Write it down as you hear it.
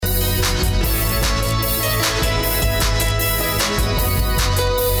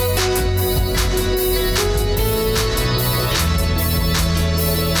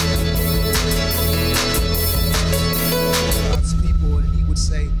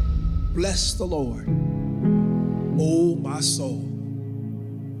Bless the Lord, O my soul,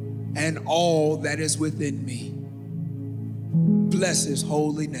 and all that is within me. Bless his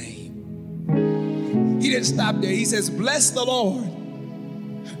holy name. He didn't stop there. He says, bless the Lord,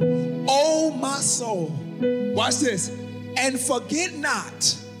 O my soul. Watch this. And forget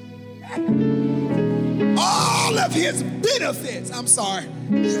not all of his benefits. I'm sorry.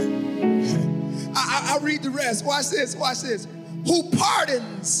 I read the rest. Watch this. Watch this. Who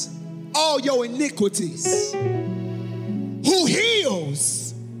pardons all your iniquities, who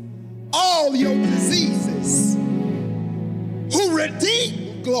heals all your diseases, who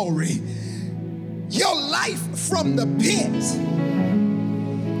redeemed, glory, your life from the pit,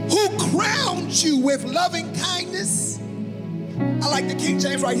 who crowns you with loving kindness, I like the King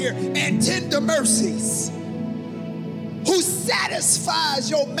James right here, and tender mercies, who satisfies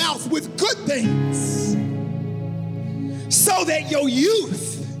your mouth with good things, so that your youth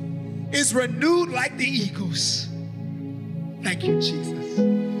is renewed like the eagles. Thank you, Jesus.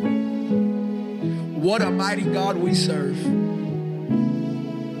 What a mighty God we serve.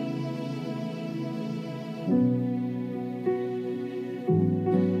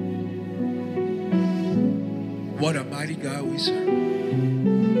 What a mighty God we serve.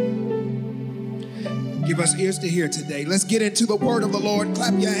 Give us ears to hear today. Let's get into the word of the Lord.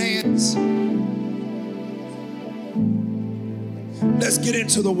 Clap your hands. Let's get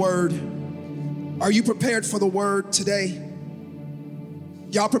into the word. Are you prepared for the word today?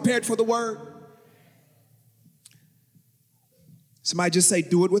 Y'all prepared for the word? Somebody just say,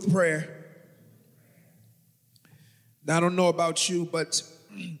 do it with prayer. Now, I don't know about you, but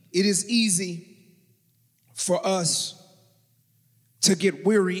it is easy for us to get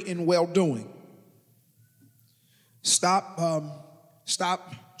weary in well-doing. Stop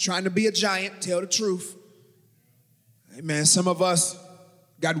trying to be a giant. Tell the truth. Amen. Some of us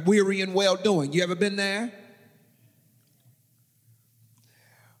got weary in well-doing. You ever been there?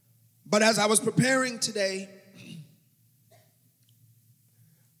 But as I was preparing today,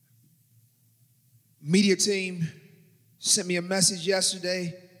 media team sent me a message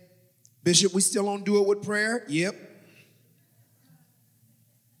yesterday. Bishop, we still don't do it with prayer? Yep.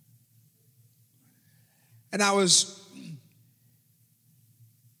 And I was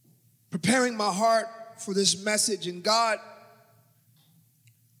preparing my heart for this message, and God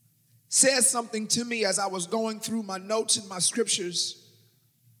said something to me as I was going through my notes and my scriptures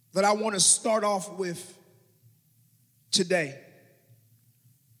that I want to start off with today.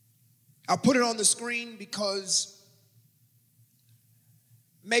 I put it on the screen because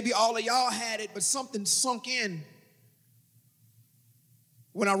maybe all of y'all had it, but something sunk in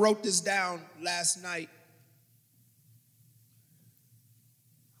when I wrote this down last night.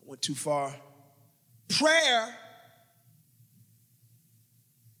 I went too far. Prayer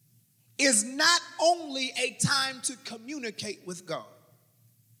is not only a time to communicate with God,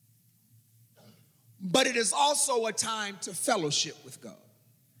 but it is also a time to fellowship with God.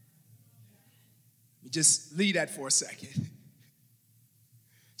 Let me just leave that for a second.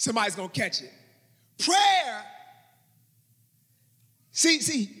 Somebody's going to catch it. Prayer,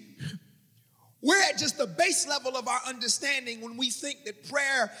 see, we're at just the base level of our understanding when we think that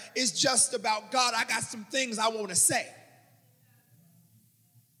prayer is just about, God, I got some things I want to say.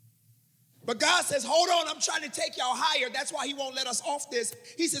 But God says, hold on, I'm trying to take y'all higher. That's why he won't let us off this.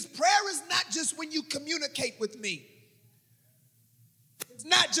 He says, prayer is not just when you communicate with me. It's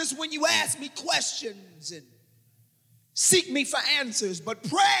not just when you ask me questions and seek me for answers. But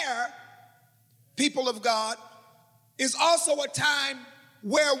prayer, people of God, is also a time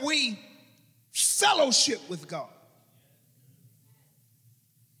where we fellowship with God.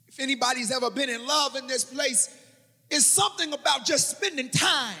 If anybody's ever been in love in this place, it's something about just spending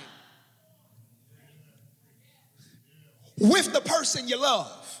time with the person you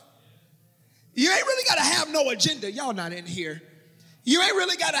love. You ain't really got to have no agenda. Y'all not in here. You ain't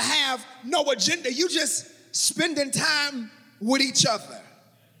really got to have no agenda. You just spending time with each other.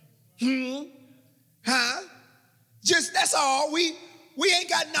 Just, that's all. We ain't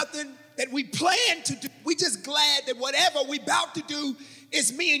got nothing that we plan to do. We just glad that whatever we about to do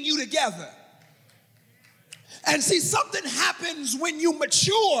is me and you together. And see, something happens when you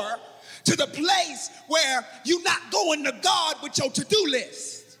mature to the place where you're not going to God with your to-do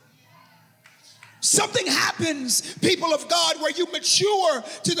list. Something happens, people of God, where you mature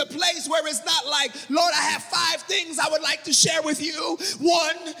to the place where it's not like, Lord, I have 5 things I would like to share with you.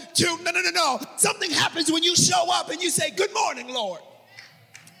 1, 2, no. Something happens when you show up and you say, good morning, Lord.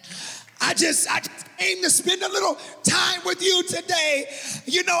 I just came to spend a little time with you today.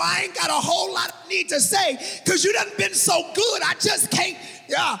 You know, I ain't got a whole lot I need to say because you done been so good. I just can't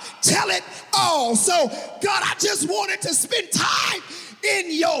Yeah, tell it all. So, God, I just wanted to spend time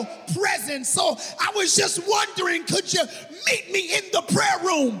in your presence. So I was just wondering, could you meet me in the prayer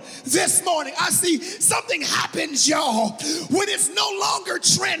room this morning? I see something happens, y'all, when it's no longer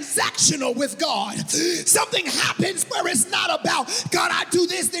transactional with God. Something happens where it's not about, God, I do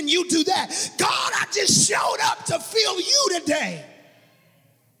this, then you do that. God, I just showed up to feel you today.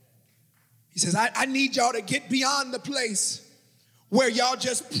 He says, I need y'all to get beyond the place where y'all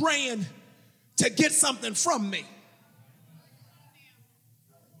just praying to get something from me.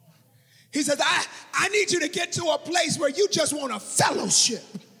 He says, I need you to get to a place where you just want a fellowship.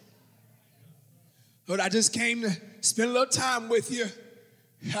 Lord, I just came to spend a little time with you.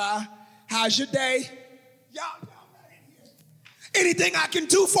 How's your day? Y'all not in here. Anything I can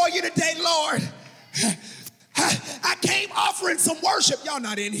do for you today, Lord? I came offering some worship. Y'all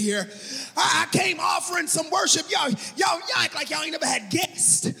not in here. I came offering some worship. Y'all act like y'all ain't never had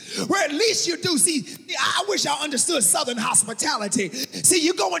guests. Where at least you do. See, I wish y'all understood Southern hospitality. See,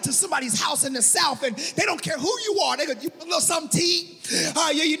 you go into somebody's house in the South and they don't care who you are. They got a little something to eat.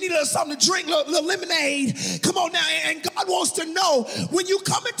 You need a little something to drink, a little lemonade. Come on now. And God wants to know, when you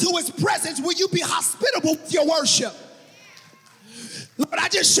come into his presence, will you be hospitable with your worship? Lord, I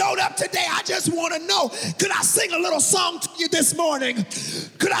just showed up today. I just want to know, could I sing a little song to you this morning?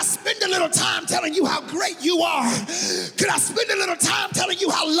 Could I spend a little time telling you how great you are? Could I spend a little time telling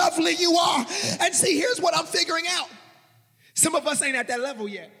you how lovely you are? And see, here's what I'm figuring out. Some of us ain't at that level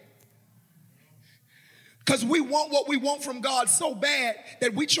yet. Because we want what we want from God so bad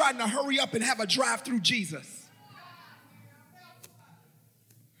that we trying to hurry up and have a drive through Jesus.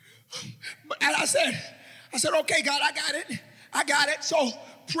 And I said, okay, God, I got it. So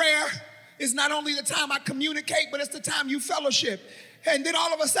prayer is not only the time I communicate, but it's the time you fellowship. And then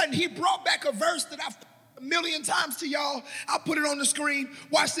all of a sudden, he brought back a verse that I've a million times to y'all. I'll put it on the screen.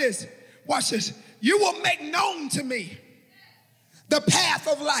 Watch this. You will make known to me the path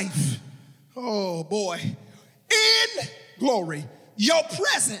of life. Oh, boy. In glory, your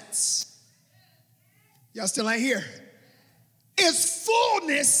presence, y'all still ain't here, is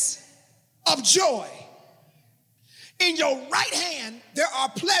fullness of joy. In your right hand, there are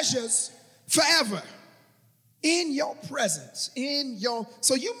pleasures forever. In your presence,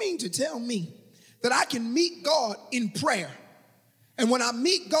 so you mean to tell me that I can meet God in prayer, and when I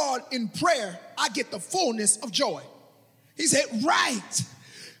meet God in prayer, I get the fullness of joy? He said, right.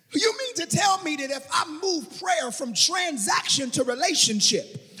 You mean to tell me that if I move prayer from transaction to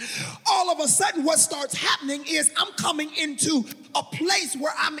relationship, all of a sudden what starts happening is I'm coming into a place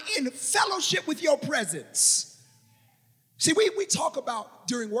where I'm in fellowship with your presence. See, we talk about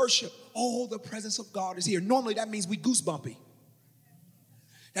during worship, oh, the presence of God is here. Normally that means we goosebumpy.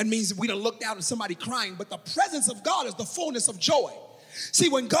 That means we done looked out at somebody crying, but the presence of God is the fullness of joy. See,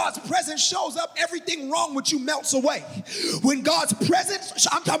 when God's presence shows up, everything wrong with you melts away. When God's presence,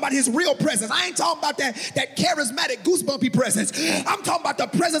 I'm talking about his real presence. I ain't talking about that charismatic goosebumpy presence. I'm talking about the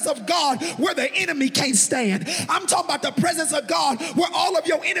presence of God where the enemy can't stand. I'm talking about the presence of God where all of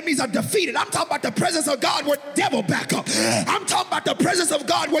your enemies are defeated. I'm talking about the presence of God where the devil back up. I'm talking about the presence of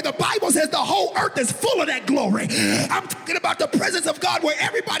God where the Bible says the whole earth is full of that glory. I'm talking about the presence of God where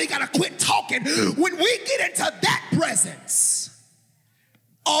everybody got to quit talking. When we get into that presence,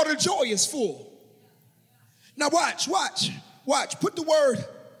 all the joy is full. Now watch. Put the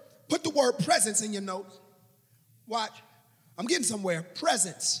word presence in your notes. Watch. I'm getting somewhere.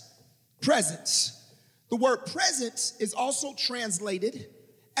 Presence. The word presence is also translated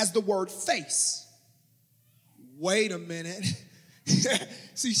as the word face. Wait a minute.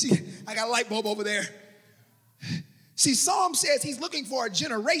 See, I got a light bulb over there. See, Psalm says he's looking for a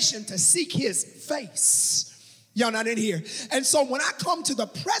generation to seek his face. Y'all not in here. And so when I come to the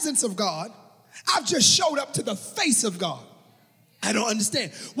presence of God, I've just showed up to the face of God. I don't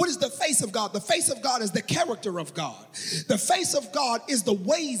understand. What is the face of God? The face of God is the character of God. The face of God is the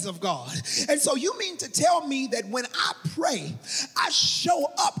ways of God. And so you mean to tell me that when I pray, I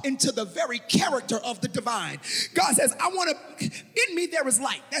show up into the very character of the divine. God says, in me there is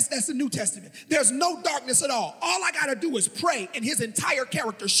light. That's the New Testament. There's no darkness at all. All I got to do is pray and his entire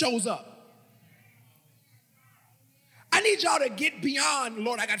character shows up. I need y'all to get beyond,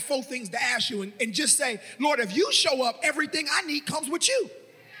 Lord, I got 4 things to ask you, and just say, Lord, if you show up, everything I need comes with you.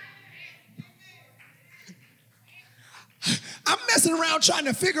 I'm messing around trying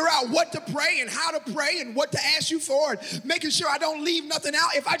to figure out what to pray and how to pray and what to ask you for, and making sure I don't leave nothing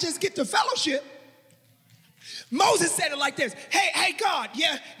out. If I just get to fellowship, Moses said it like this. Hey, God,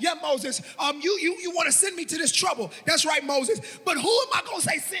 yeah, Moses, you want to send me to this trouble. That's right, Moses. But who am I going to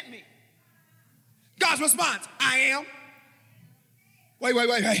say sent me? God's response, I am.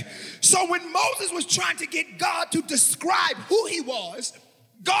 Wait. So when Moses was trying to get God to describe who he was,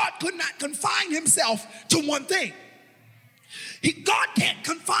 God could not confine himself to one thing. God can't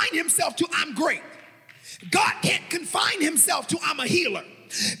confine himself to I'm great. God can't confine himself to I'm a healer.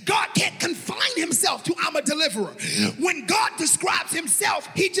 God can't confine himself to I'm a deliverer. When God describes himself,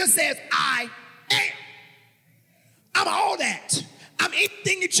 he just says, I am. I'm all that. I'm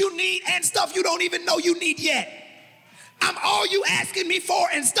anything that you need and stuff you don't even know you need yet. I'm all you asking me for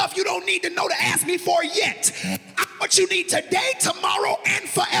and stuff you don't need to know to ask me for yet. I'm what you need today, tomorrow, and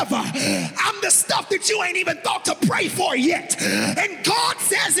forever. I'm the stuff that you ain't even thought to pray for yet. And God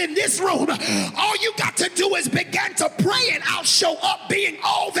says in this room, all you got to do is begin to pray and I'll show up being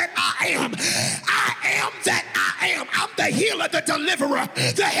all that I am. I am that I am. I'm the healer, the deliverer,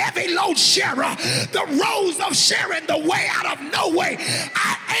 the heavy load sharer, the rose of Sharon, the way out of no way.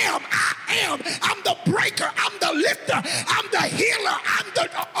 I am. I'm the breaker. I'm the lifter. I'm the healer. I'm the,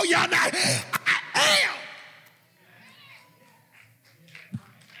 oh, y'all not. I am.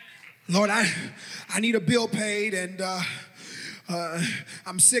 Lord, I need a bill paid and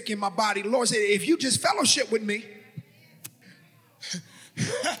I'm sick in my body. The Lord said, if you just fellowship with me,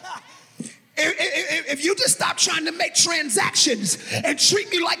 if you just stop trying to make transactions and treat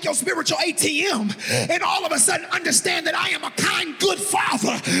me like your spiritual ATM and all of a sudden understand that I am a kind, good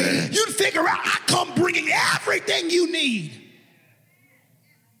father, you'd figure out I come bringing everything you need.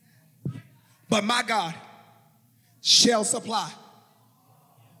 But my God shall supply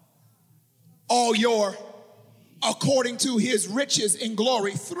all your according to his riches in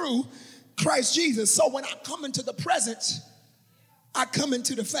glory through Christ Jesus. So when I come into the presence, I come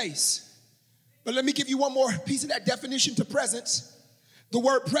into the face. But let me give you one more piece of that definition to presence. The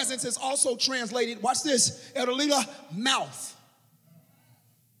word presence is also translated, watch this, Edelita, mouth.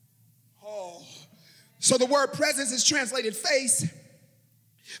 Oh. So the word presence is translated face,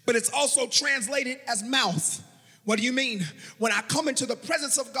 but it's also translated as mouth. What do you mean? When I come into the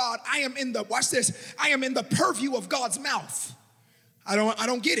presence of God, I am in the, watch this, I am in the purview of God's mouth. I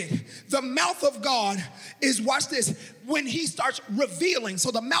don't get it. The mouth of God is, watch this, when he starts revealing.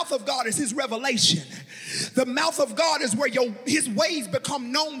 So the mouth of God is his revelation. The mouth of God is where his ways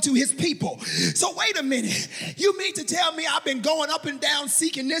become known to his people. So wait a minute. You mean to tell me I've been going up and down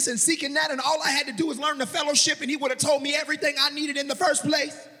seeking this and seeking that and all I had to do was learn the fellowship and he would have told me everything I needed in the first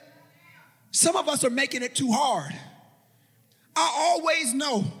place? Some of us are making it too hard. I always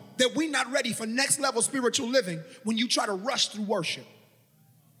know that we're not ready for next level spiritual living when you try to rush through worship.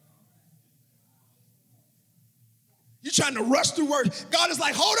 You're trying to rush through worship. God is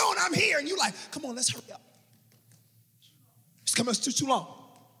like, hold on, I'm here. And you're like, come on, let's hurry up. It's coming too long.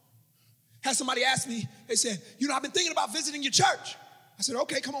 Had somebody ask me, they said, I've been thinking about visiting your church. I said,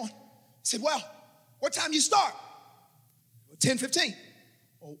 okay, come on. I said, well, what time you start? 10:15.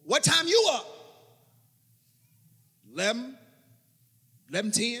 Well, what time you up? 11,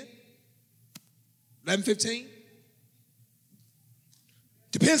 11:10, 11:15.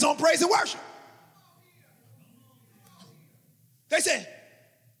 Depends on praise and worship. They said,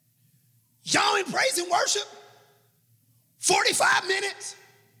 y'all in praise and worship? 45 minutes?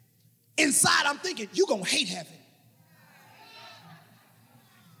 Inside, I'm thinking, you're going to hate heaven.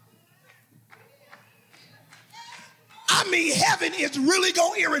 I mean, heaven is really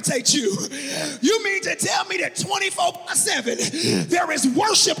going to irritate you. You mean to tell me that 24/7 there is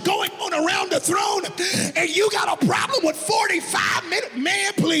worship going on around the throne and you got a problem with 45 minutes?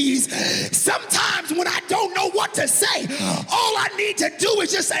 Man, please. Sometimes when I don't know what to say, all I need to do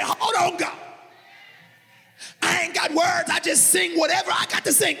is just say, hold on, God. I ain't got words. I just sing whatever I got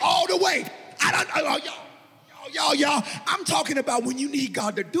to sing all the way. Y'all. I'm talking about when you need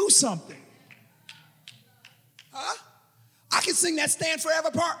God to do something. Huh? I can sing that Stand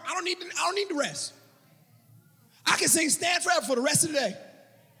Forever part. I don't need the rest. I can sing Stand Forever for the rest of the day.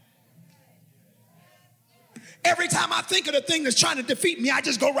 Every time I think of the thing that's trying to defeat me, I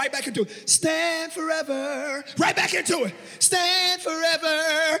just go right back into it. Stand forever. Right back into it. Stand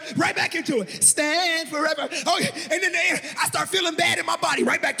forever. Right back into it. Stand forever. Oh, and then I start feeling bad in my body.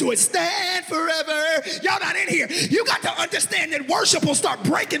 Right back to it. Stand forever. Y'all not in here. You got to understand that worship will start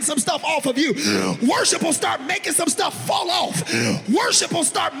breaking some stuff off of you. Worship will start making some stuff fall off. Worship will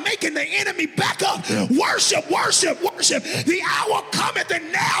start making the enemy back up. Worship. The hour cometh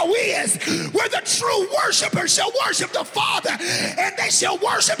and now is where the true worshipers shall worship the Father, and they shall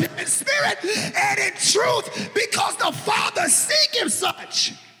worship him in spirit and in truth, because the Father seeketh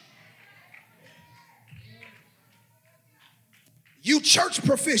such. You church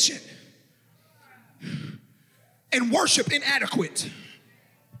proficient and worship inadequate.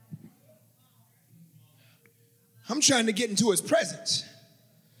 I'm trying to get into his presence.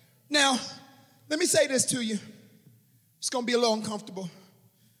 Now, let me say this to you. It's going to be a little uncomfortable.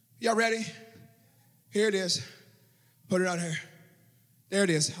 Y'all ready? Here it is. Put it out here. There it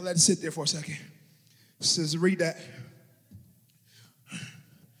is. I'll let it sit there for a second. It says, read that.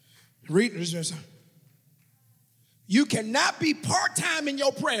 Read this. You cannot be part-time in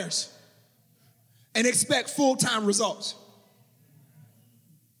your prayers and expect full-time results.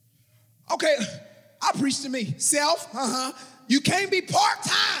 Okay, I preach to me. Self, You can't be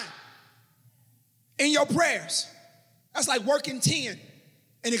part-time in your prayers. That's like working 10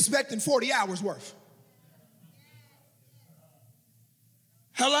 and expecting 40 hours worth.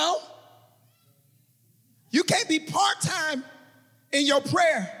 Hello? You can't be part-time in your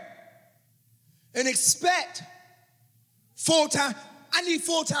prayer and expect full-time. I need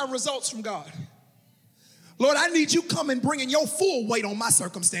full-time results from God. Lord, I need you coming bringing your full weight on my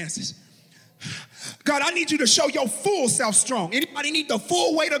circumstances. God, I need you to show your full self strong. Anybody need the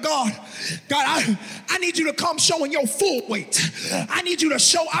full weight of God? God, I need you to come showing your full weight. I need you to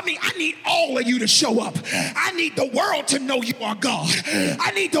show, I need all of you to show up. I need the world to know you are God.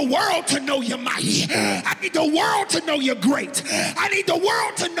 I need the world to know you're mighty. I need the world to know you're great. I need the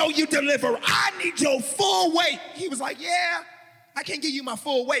world to know you deliver. I need your full weight. He was like, yeah, I can't give you my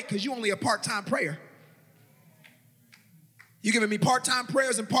full weight because you're only a part-time prayer. You're giving me part-time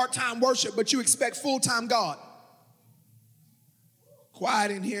prayers and part-time worship, but you expect full-time God. Quiet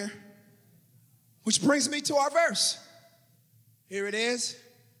in here. Which brings me to our verse. Here it is.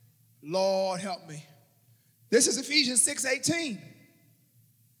 Lord, help me. This is Ephesians 6:18.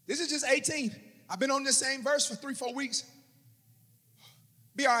 This is just 18. I've been on this same verse for 3-4 weeks.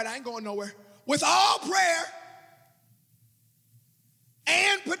 Be all right, I ain't going nowhere. With all prayer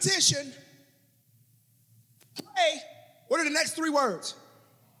and petition, pray. What are the next 3 words?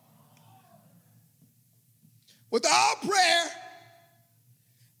 With all prayer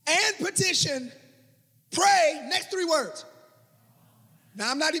and petition, pray. Next 3 words. Now,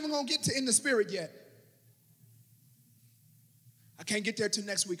 I'm not even going to get to in the spirit yet. I can't get there till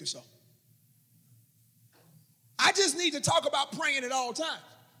next week or so. I just need to talk about praying at all times.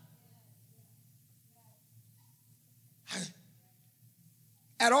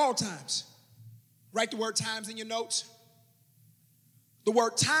 At all times. Write the word times in your notes. The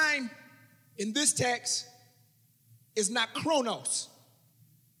word time in this text is not chronos.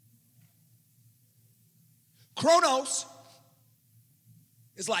 Chronos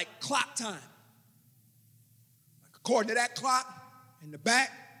is like clock time. Like according to that clock in the back,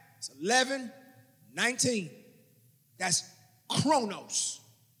 it's 11:19. That's chronos.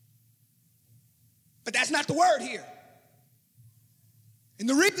 But that's not the word here. And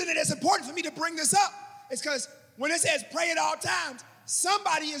the reason that it's important for me to bring this up is because when it says pray at all times,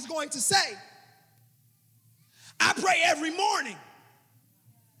 somebody is going to say, I pray every morning.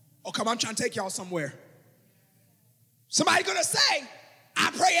 Oh, come on, I'm trying to take y'all somewhere. Somebody's going to say,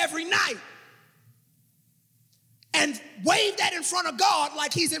 I pray every night. And wave that in front of God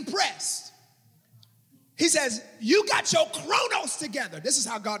like he's impressed. He says, you got your chronos together. This is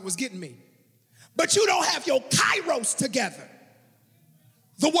how God was getting me. But you don't have your kairos together.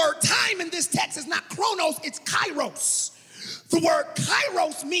 The word time in this text is not chronos, it's kairos. The word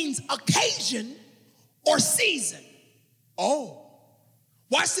kairos means occasion or season. Oh,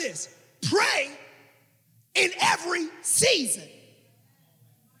 watch this. Pray in every season.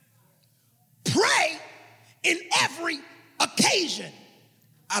 Pray in every occasion.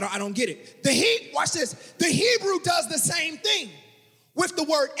 I don't get it. Watch this. The Hebrew does the same thing with the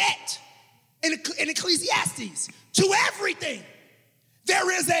word et in Ecclesiastes. To everything,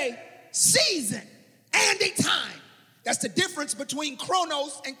 there is a season and a time. That's the difference between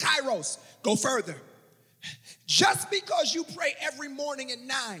chronos and kairos. Go further. Just because you pray every morning at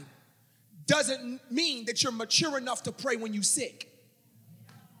 9 doesn't mean that you're mature enough to pray when you're sick.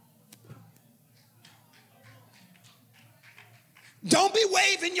 Don't be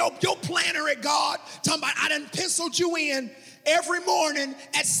waving your planner at God, talking about I done penciled you in every morning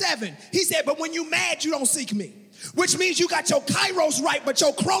at 7. He said, but when you mad, you don't seek me. Which means you got your kairos right, but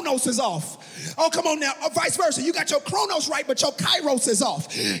your chronos is off. Oh, come on now. Or vice versa. You got your chronos right, but your kairos is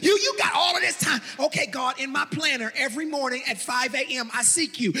off. You got all of this time. Okay, God, in my planner, every morning at 5 a.m., I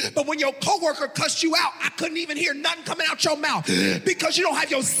seek you. But when your coworker cussed you out, I couldn't even hear nothing coming out your mouth because you don't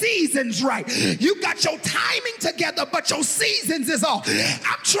have your seasons right. You got your timing together, but your seasons is off.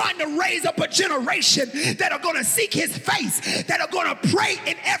 I'm trying to raise up a generation that are going to seek his face, that are going to pray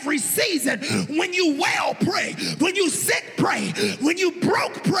in every season. When you well, pray. When you sick, pray. When you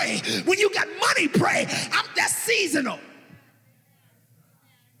broke, pray. When you got money, pray. That's seasonal.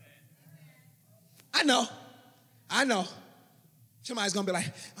 I know. Somebody's going to be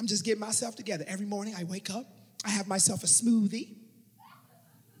like, I'm just getting myself together. Every morning I wake up, I have myself a smoothie.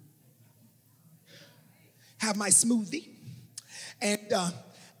 Have my smoothie. And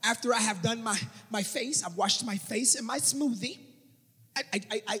after I have done my face, I've washed my face in my smoothie.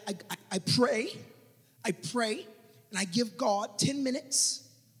 I pray, and I give God 10 minutes.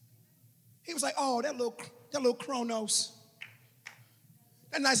 He was like, oh, that little Chronos,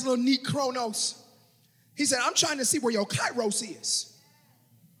 that nice little neat Chronos. He said, I'm trying to see where your Kairos is.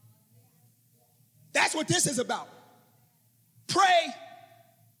 That's what this is about. Pray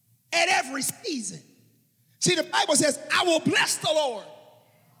at every season. See, the Bible says, I will bless the Lord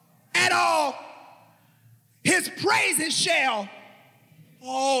at all. His praises shall.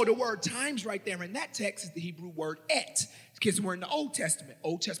 Oh, the word times right there in that text is the Hebrew word et. Because we're in the Old Testament.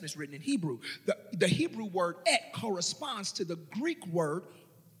 Old Testament is written in Hebrew. The Hebrew word et corresponds to the Greek word,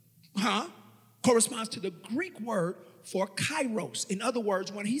 corresponds to the Greek word for kairos. In other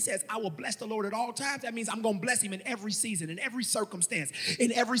words, when he says, I will bless the Lord at all times, that means I'm going to bless him in every season, in every circumstance,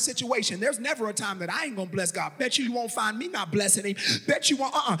 in every situation. There's never a time that I ain't going to bless God. Bet you won't find me not blessing him. Bet you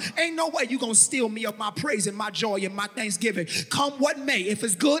won't, Ain't no way you going to steal me of my praise and my joy and my thanksgiving. Come what may. If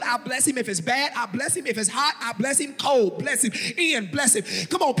it's good, I bless him. If it's bad, I bless him. If it's hot, I bless him. Cold, bless him. Ian, bless him.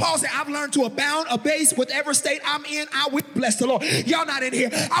 Come on, Paul said, I've learned to abound, abase, whatever state I'm in, I will bless the Lord. Y'all not in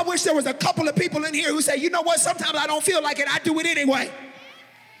here. I wish there was a couple of people in here who say, you know what, sometimes I don't feel like it, I do it anyway.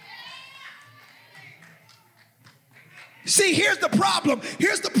 See, here's the problem.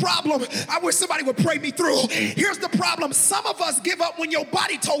 I wish somebody would pray me through. Here's the problem. Some of us give up when your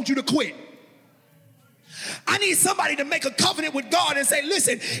body told you to quit. I need somebody to make a covenant with God and say,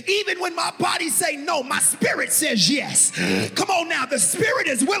 listen, even when my body say no, my spirit says yes. Come on now, the spirit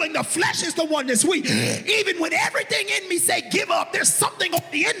is willing, the flesh is the one that's weak. Even when everything in me say give up, there's something on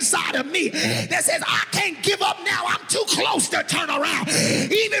the inside of me that says I can't give up now, I'm too close to turn around.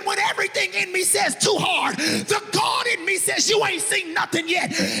 Even when everything in me says too hard, the God in me says you ain't seen nothing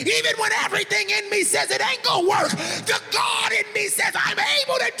yet. Even when everything in me says it ain't gonna work, the God in me says I'm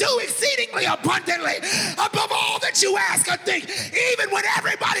able to do exceedingly abundantly above all that you ask or think. Even when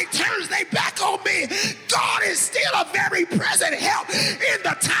everybody turns their back on me, God is still a very present help in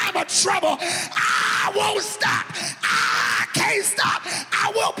the time of trouble. I won't stop. I can't stop.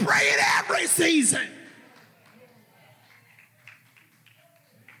 I will pray in every season.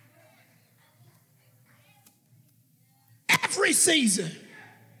 Every season.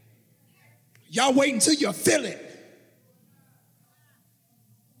 Y'all wait until you feel it.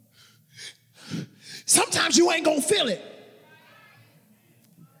 Sometimes you ain't gonna feel it.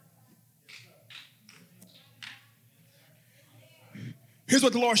 Here's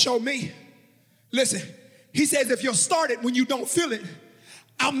what the Lord showed me. Listen, he says if you'll start it when you don't feel it,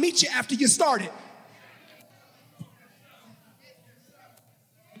 I'll meet you after you start it.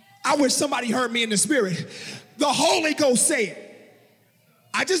 I wish somebody heard me in the spirit. The Holy Ghost said,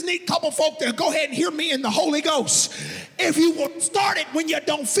 I just need a couple folk to go ahead and hear me in the Holy Ghost. If you will start it when you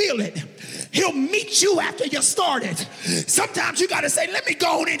don't feel it, he'll meet you after you start it. Sometimes you got to say, let me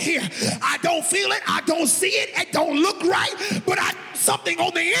go on in here. I don't feel it. I don't see it. It don't look right. But something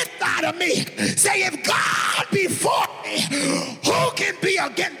on the inside of me say, if God be for me, who can be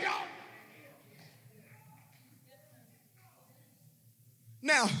against me?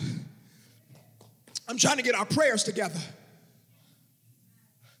 Now, I'm trying to get our prayers together.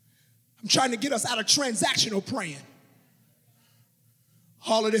 I'm trying to get us out of transactional praying.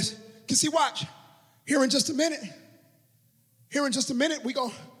 All of this. Because see, watch. Here in just a minute, we're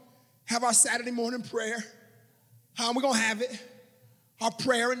going to have our Saturday morning prayer. How are we going to have it? Our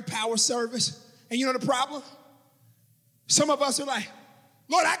prayer and power service. And you know the problem? Some of us are like,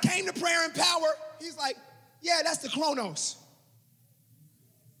 Lord, I came to prayer and power. He's like, yeah, that's the Chronos.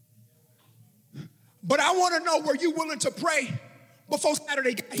 But I want to know, were you willing to pray before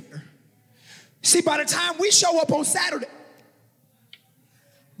Saturday got here? See, by the time we show up on Saturday,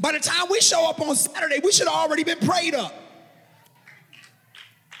 we should have already been prayed up.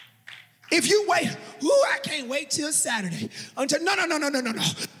 If you wait, I can't wait till Saturday. Until no.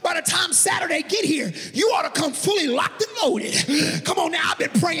 By the time Saturday get here, you ought to come fully locked and loaded. Come on now, I've been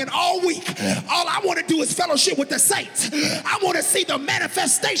praying all week. All I want to do is fellowship with the saints. I want to see the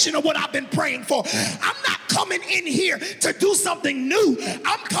manifestation of what I've been praying for. I'm not coming in here to do something new.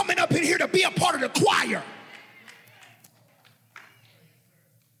 I'm coming up in here to be a part of the choir.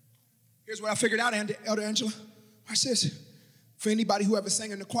 Here's what I figured out, Elder Angela. Watch this. For anybody who ever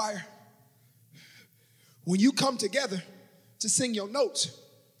sang in the choir, when you come together to sing your notes,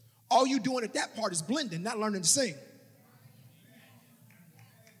 all you doing at that part is blending, not learning to sing.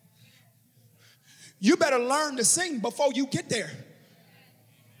 You better learn to sing before you get there.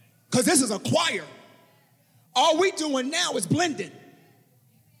 Because this is a choir. All we doing now is blending.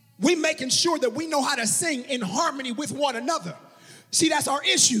 We making sure that we know how to sing in harmony with one another. See, that's our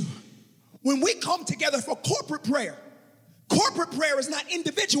issue. When we come together for corporate prayer is not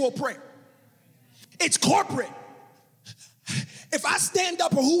individual prayer. It's corporate. If I stand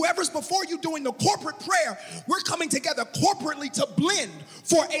up or whoever's before you doing the corporate prayer, we're coming together corporately to blend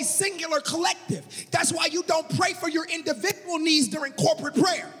for a singular collective. That's why you don't pray for your individual needs during corporate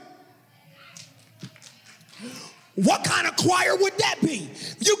prayer. What kind of choir would that be?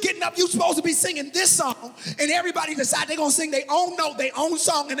 You getting up, you supposed to be singing this song, and everybody decide they're gonna sing their own note, their own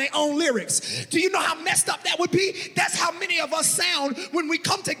song, and their own lyrics. Do you know how messed up that would be? That's how many of us sound when we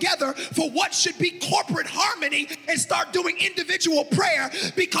come together for what should be corporate harmony and start doing individual prayer,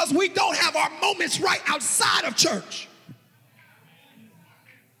 because we don't have our moments right outside of church.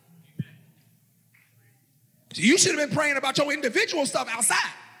 You should have been praying about your individual stuff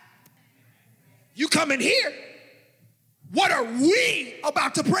outside. You come in here. What are we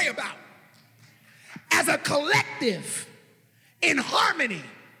about to pray about? As a collective, in harmony.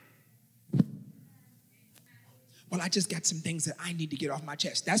 Well, I just got some things that I need to get off my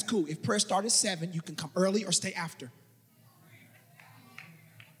chest. That's cool. If prayer starts at 7, you can come early or stay after.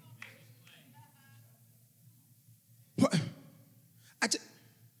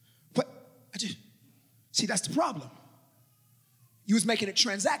 See, that's the problem. You was making it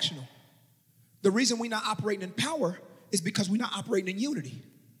transactional. The reason we're not operating in power is because we're not operating in unity.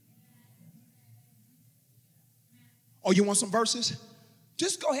 Oh, you want some verses?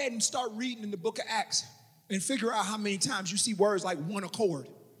 Just go ahead and start reading in the book of Acts and figure out how many times you see words like one accord.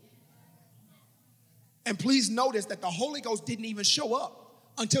 And please notice that the Holy Ghost didn't even show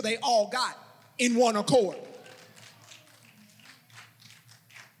up until they all got in one accord.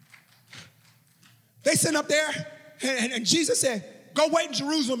 They sent up there and Jesus said, go wait in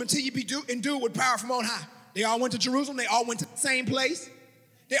Jerusalem until you be endued with power from on high. They all went to Jerusalem. They all went to the same place.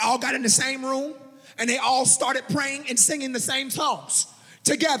 They all got in the same room. And they all started praying and singing the same songs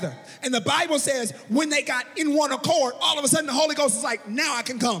together. And the Bible says when they got in one accord, all of a sudden the Holy Ghost is like, now I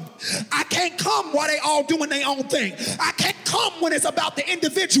can come. I can't come while they all doing their own thing. I can't come when it's about the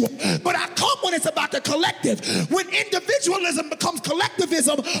individual, but I come when it's about the collective. When individualism becomes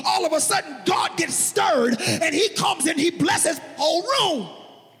collectivism, all of a sudden God gets stirred and he comes and he blesses the whole room.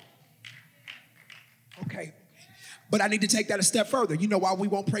 Okay, but I need to take that a step further. You know why we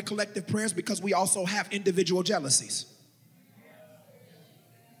won't pray collective prayers? Because we also have individual jealousies.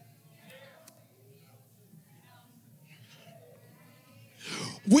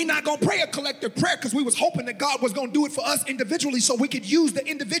 We're not going to pray a collective prayer because we was hoping that God was going to do it for us individually so we could use the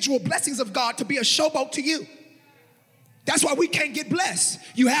individual blessings of God to be a showboat to you. That's why we can't get blessed.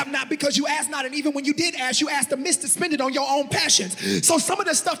 You have not because you asked not, and even when you did ask, you asked amiss to spend it on your own passions. So some of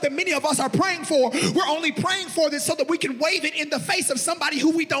the stuff that many of us are praying for, we're only praying for this so that we can wave it in the face of somebody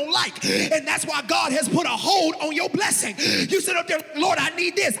who we don't like. And that's why God has put a hold on your blessing. You sit up there, Lord, I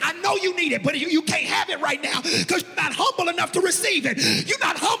need this. I know you need it, but you can't have it right now because you're not humble enough to receive it. You're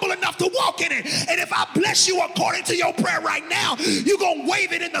not humble enough to walk in it. And if I bless you according to your prayer right now, you're going to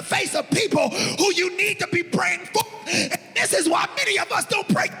wave it in the face of people who you need to be praying for. And this is why many of us don't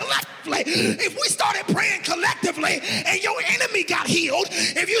pray collectively. If we started praying collectively and your enemy got healed,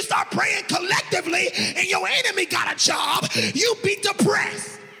 if you start praying collectively and your enemy got a job, you be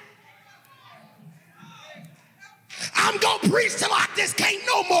depressed. I'm going to preach till I just can't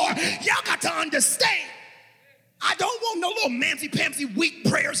no more. Y'all got to understand. I don't want no little mamsy-pamsy weak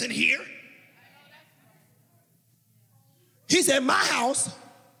prayers in here. He said, my house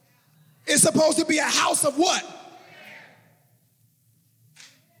is supposed to be a house of what?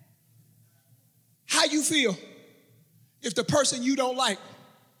 How you feel if the person you don't like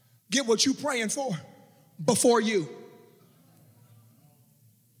get what you praying for before you?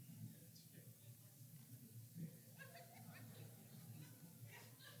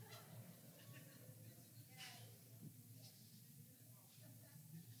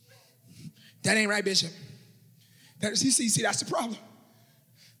 That ain't right, Bishop. See, that's the problem.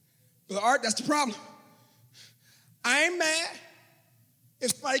 Brother Art, that's the problem. I ain't mad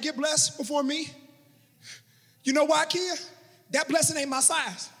if somebody get blessed before me. You know why, Kia? That blessing ain't my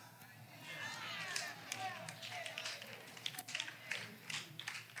size.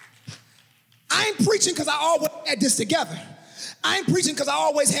 I ain't preaching because I always had this together. I ain't preaching because I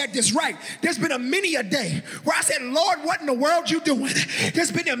always had this right. There's been a many a day where I said, Lord, what in the world you doing?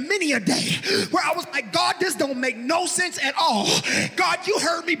 There's been a many a day where I was like, God, this don't make no sense at all. God, you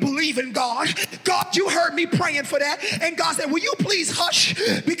heard me believe in God. God, you heard me praying for that. And God said, will you please hush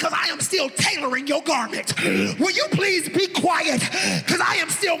because I am still tailoring your garment. Will you please be quiet because I am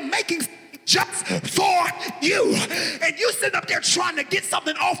still making just for you. And you sitting up there trying to get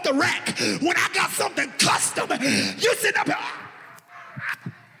something off the rack when I got something custom. You sitting up there.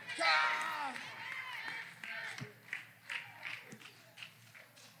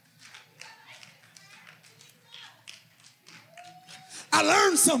 I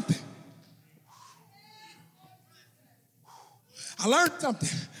learned something.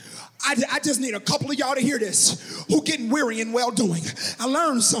 I just need a couple of y'all to hear this who getting weary in well doing. I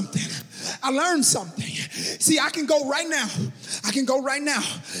learned something. See, I can go right now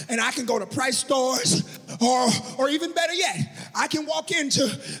and I can go to Price stores or even better yet, I can walk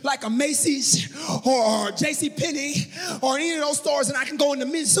into like a Macy's or JCPenney or any of those stores and I can go in the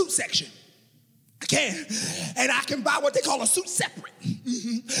men's suit section. I can. And I can buy what they call a suit separate.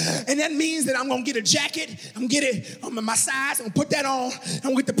 And that means that I'm going to get a jacket. I'm going to get it on my size. I'm going to put that on.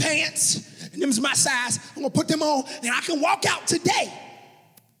 I'm going to get the pants. And them's my size. I'm going to put them on. And I can walk out today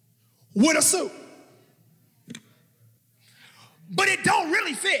with a suit. But it don't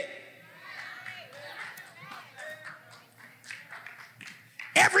really fit.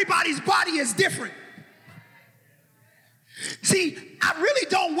 Everybody's body is different. See, I really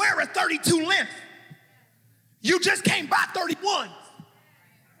don't wear a 32 length. You just can't buy 31.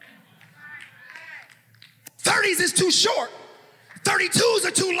 30s is too short. 32s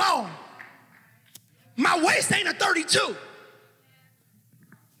are too long. My waist ain't a 32.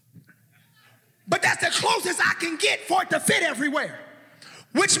 But that's the closest I can get for it to fit everywhere.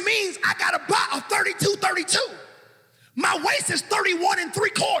 Which means I gotta buy a 32. My waist is 31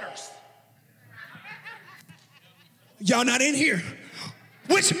 3/4. Y'all not in here.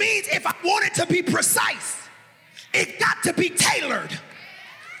 Which means if I want it to be precise, it got to be tailored.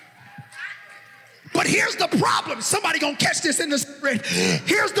 But here's the problem. Somebody gonna catch this in the spirit.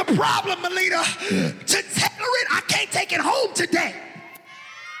 Here's the problem, Melita. To tailor it, I can't take it home today.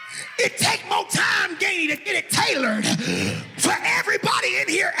 It take more time, Gainey, to get it tailored. For everybody in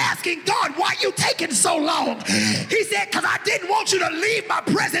here asking God, why you taking so long? He said, because I didn't want you to leave my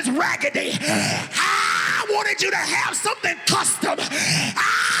presence raggedy. I wanted you to have something custom.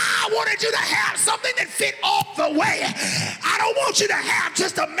 I wanted you to have something that fit all the way. I don't want you to have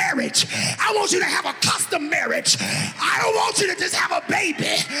just a marriage. I want you to have a custom marriage. I don't want you to just have a baby.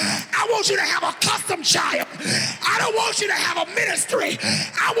 I want you to have a custom child. I don't want you to have a ministry.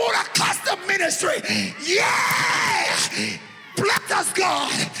 I want a custom ministry. Yeah! Bless us,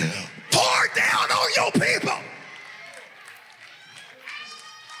 God. Pour down on your people.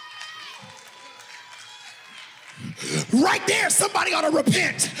 Right there, somebody ought to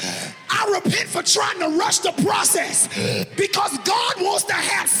repent. I repent for trying to rush the process because God wants to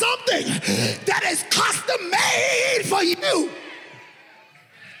have something that is custom made for you.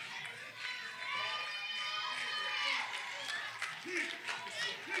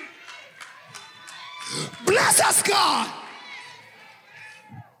 Bless us, God.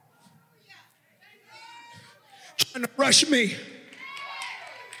 Trying to rush me.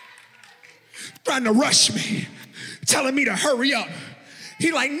 Telling me to hurry up.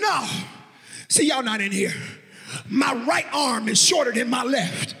 He like, no. See, y'all not in here. My right arm is shorter than my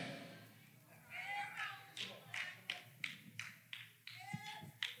left.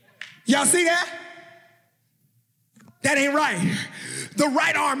 Y'all see that? That ain't right. The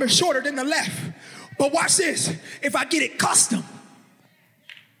right arm is shorter than the left. But watch this. If I get it custom,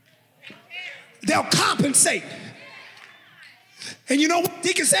 they'll compensate. And you know what,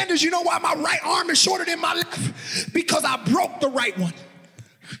 Deacon Sanders, you know why my right arm is shorter than my left? Because I broke the right one.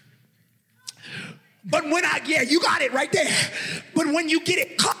 But when you got it right there. But when you get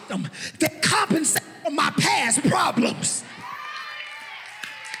it custom, they compensate for my past problems.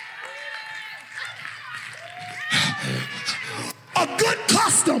 A good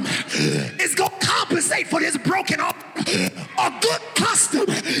custom is going to compensate for this broken arm. A good custom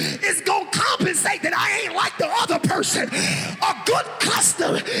is going to compensate that I ain't like the other person. A good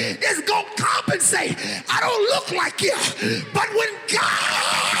custom is going to compensate. I don't look like you. But when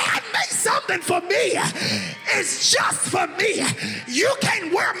God makes something for me, it's just for me. You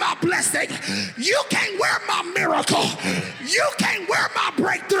can't wear my blessing. You can't wear my miracle. You can't wear my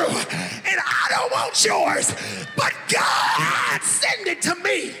breakthrough. And I don't want yours. But God send it to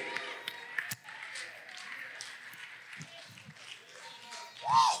me.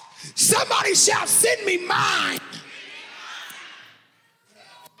 Somebody shout, send me mine.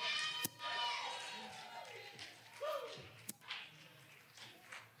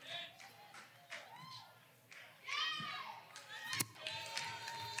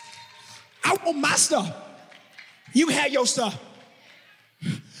 want my stuff. You had your stuff.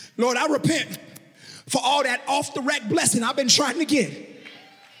 Lord, I repent for all that off the rack blessing I've been trying to get.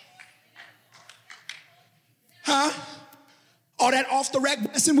 All that off the rack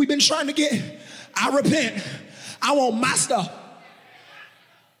blessing we've been trying to get. I repent. I want my stuff.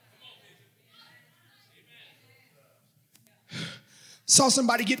 Saw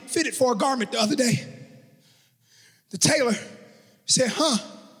somebody get fitted for a garment the other day. The tailor said,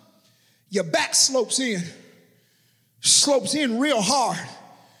 your back slopes in real hard.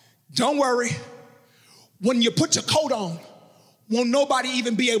 Don't worry. When you put your coat on, won't nobody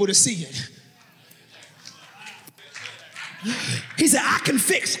even be able to see it. He said, I can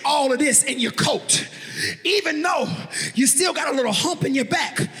fix all of this in your coat. Even though you still got a little hump in your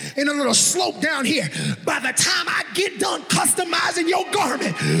back and a little slope down here, by the time I get done customizing your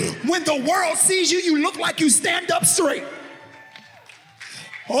garment, when the world sees you, you look like you stand up straight.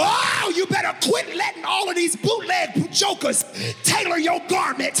 Oh, you better quit letting all of these bootleg jokers tailor your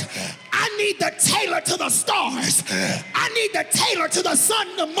garment. I need the tailor to the stars. I need the tailor to the sun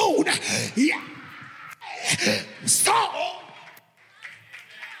and the moon. Yeah. So,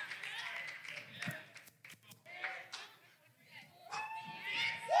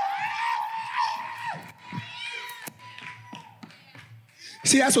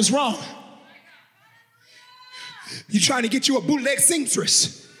 see, that's what's wrong. You're trying to get you a bootleg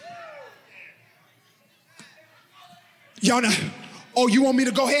seamstress. Y'all know, oh, you want me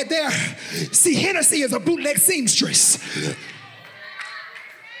to go ahead there? See, Hennessy is a bootleg seamstress.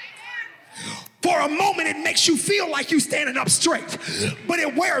 For a moment, it makes you feel like you're standing up straight, but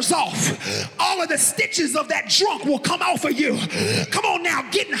it wears off. All of the stitches of that drunk will come off of you. Come on now,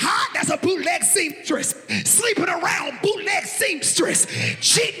 getting hot, that's a bootleg seamstress. Sleeping around, bootleg seamstress.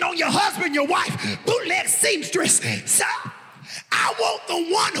 Cheating on your husband, your wife, bootleg seamstress. So, I want the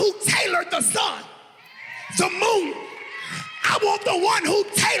one who tailored the sun, the moon. I want the one who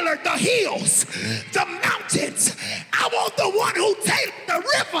tailored the hills, the mountains. I want the one who tailored the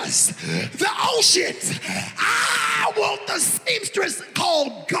rivers, the oceans. I want the seamstress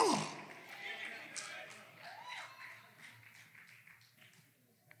called God.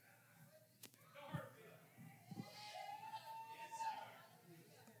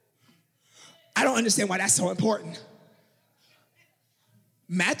 I don't understand why that's so important.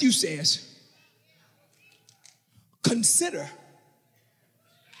 Matthew says, consider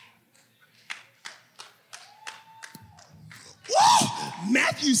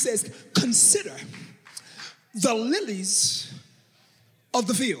Matthew says, consider the lilies of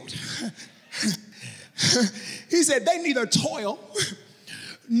the field. He said, they neither toil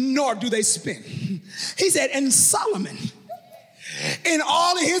nor do they spin. He said, and Solomon, in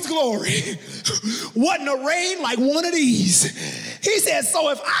all of his glory, wasn't arrayed like one of these. He said, so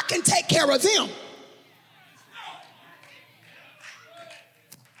if I can take care of them,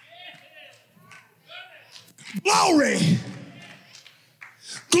 glory.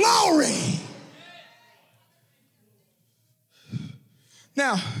 Glory.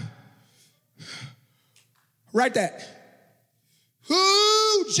 Now, write that.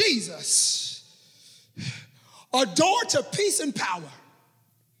 Who Jesus, a door to peace and power.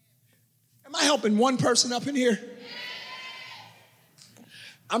 Am I helping one person up in here?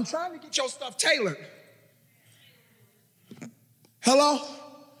 I'm trying to get your stuff tailored. Hello?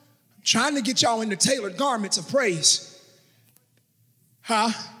 I'm trying to get y'all into tailored garments of praise.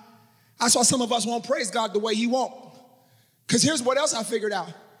 That's why some of us won't praise God the way he won't. Because here's what else I figured out.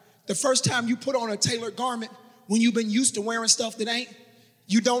 The first time you put on a tailored garment, when you've been used to wearing stuff that ain't,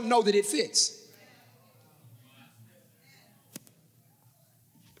 you don't know that it fits.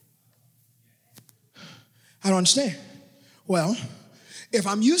 I don't understand. Well, if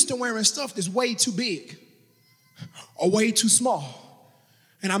I'm used to wearing stuff that's way too big or way too small,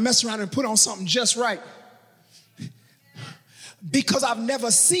 and I mess around and put on something just right, because I've never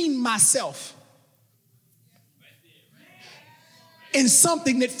seen myself in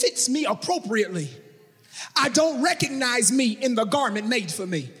something that fits me appropriately, I don't recognize me in the garment made for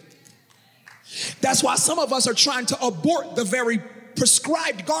me. That's why some of us are trying to abort the very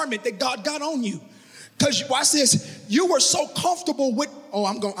prescribed garment that God got on you. Because watch this, you were so comfortable with,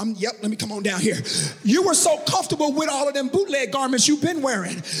 let me come on down here. You were so comfortable with all of them bootleg garments you've been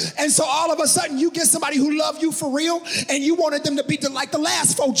wearing. And so all of a sudden you get somebody who loved you for real and you wanted them to be like the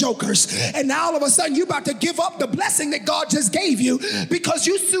last four jokers. And now all of a sudden you about to give up the blessing that God just gave you because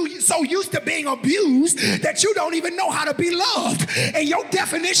you so used to being abused that you don't even know how to be loved. And your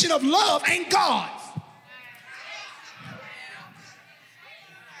definition of love ain't God.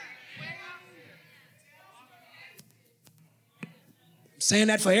 Saying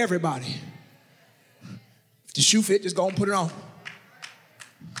that for everybody. shoe fit, just go and put it on.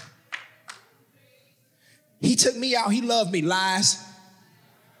 He took me out, he loved me, lies.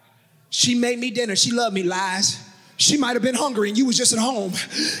 She made me dinner, she loved me, lies. She might have been hungry and you was just at home.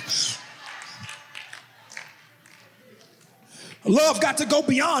 Love got to go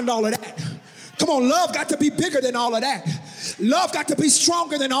beyond all of that. Come on, love got to be bigger than all of that. Love got to be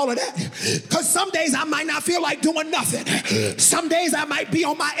stronger than all of that. Because some days I might not feel like doing nothing. Some days I might be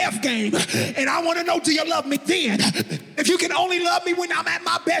on my F game. And I want to know, do you love me then? If you can only love me when I'm at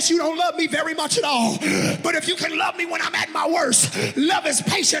my best, you don't love me very much at all. But if you can love me when I'm at my worst, love is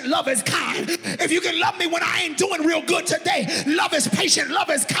patient, love is kind. If you can love me when I ain't doing real good today, love is patient, love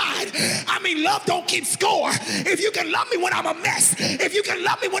is kind. I mean, love don't keep score. If you can love me when I'm a mess, if you can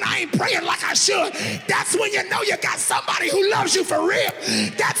love me when I ain't praying like I should, that's when you know you got somebody who loves you for real.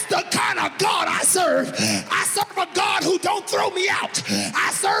 That's the kind of God I serve. I serve a God who don't throw me out.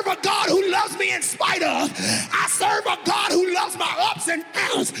 I serve a God who loves me in spite of. I serve a God who loves my ups and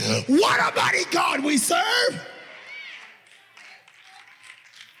downs. What a mighty God we serve.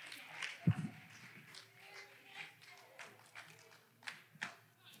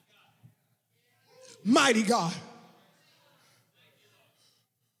 Mighty God.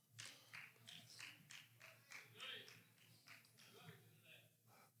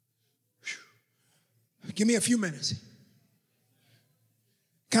 Give me a few minutes.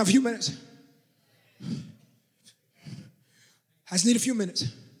 Can I have a few minutes? I just need a few minutes.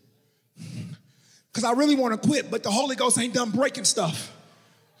 Because I really want to quit, but the Holy Ghost ain't done breaking stuff.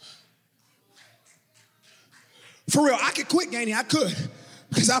 For real, I could quit, Gainey, I could.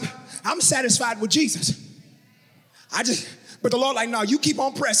 Because I'm satisfied with Jesus. But the Lord like, no, you keep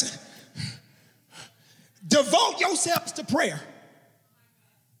on pressing. Devote yourselves to prayer.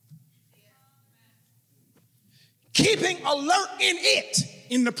 Keeping alert in it,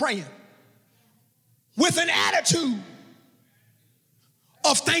 in the praying, with an attitude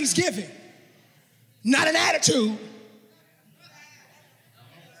of thanksgiving, not an attitude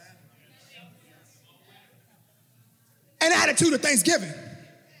of thanksgiving.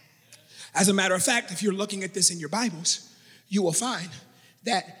 As a matter of fact, if you're looking at this in your Bibles, you will find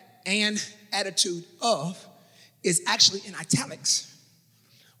that an attitude of is actually in italics,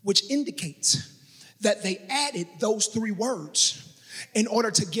 which indicates that they added those three words in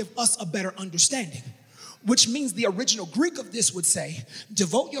order to give us a better understanding, which means the original Greek of this would say,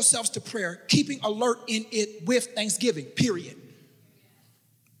 devote yourselves to prayer, keeping alert in it with thanksgiving, period.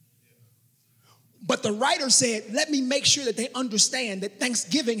 But the writer said, let me make sure that they understand that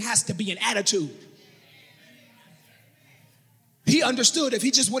thanksgiving has to be an attitude. He understood if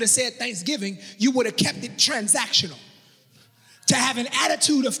he just would have said thanksgiving, you would have kept it transactional. To have an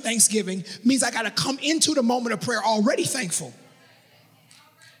attitude of thanksgiving means I got to come into the moment of prayer already thankful.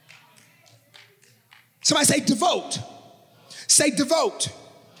 Somebody say devote. Say devote.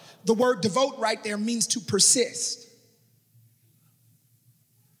 The word devote right there means to persist.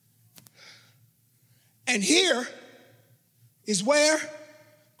 And here is where,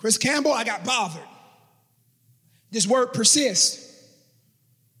 Chris Campbell, I got bothered. This word persist.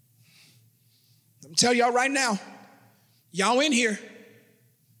 I'm telling y'all right now, y'all in here,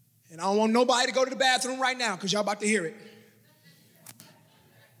 and I don't want nobody to go to the bathroom right now because y'all about to hear it.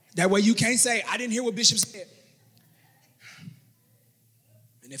 That way you can't say, I didn't hear what Bishop said.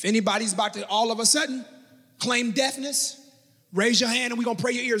 And if anybody's about to all of a sudden claim deafness, raise your hand and we're going to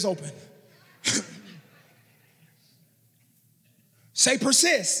pray your ears open. Say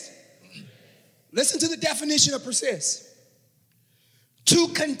persist. Listen to the definition of persist. To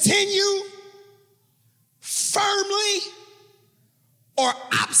continue firmly or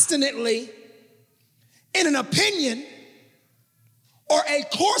obstinately in an opinion or a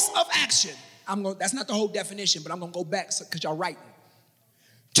course of action. That's not the whole definition, but I'm going to go back because y'all writing.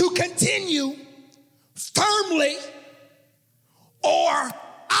 To continue firmly or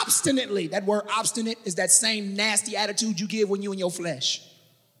obstinately. That word obstinate is that same nasty attitude you give when you in your flesh.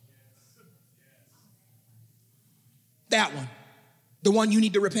 That one. The one you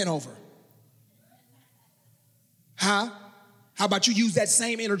need to repent over. Huh? How about you use that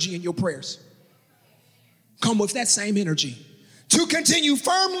same energy in your prayers? Come with that same energy. To continue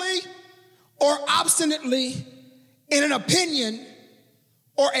firmly or obstinately in an opinion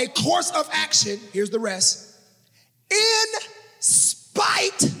or a course of action, here's the rest, in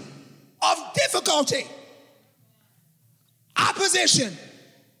spite of difficulty, opposition,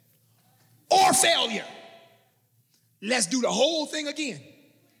 or failure. Let's do the whole thing again.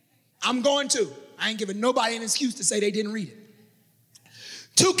 I'm going to. I ain't giving nobody an excuse to say they didn't read it.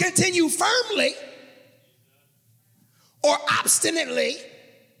 To continue firmly or obstinately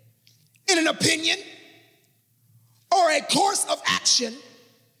in an opinion or a course of action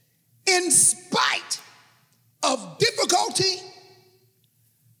in spite of difficulty,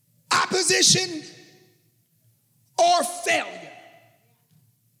 opposition, or failure.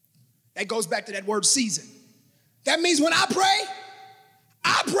 That goes back to that word season. That means when I pray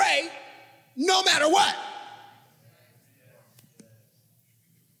no matter what.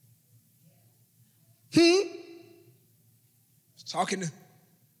 I was talking to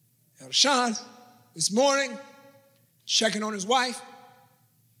Elder Sean this morning, checking on his wife.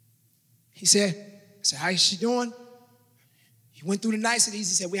 I said, how is she doing? He went through the niceties.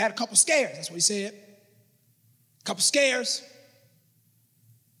 He said, we had a couple scares. That's what he said. A couple scares.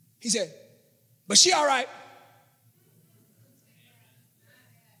 He said, but she all right.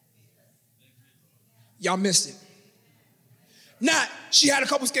 Y'all missed it. Not, she had a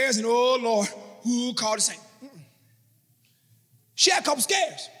couple scares and oh Lord, who called the saint? She had a couple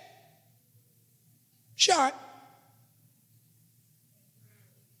scares. She all right.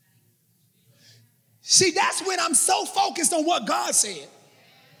 See, that's when I'm so focused on what God said.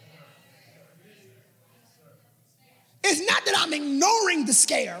 It's not that I'm ignoring the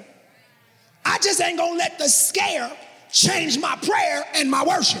scare. I just ain't gonna let the scare change my prayer and my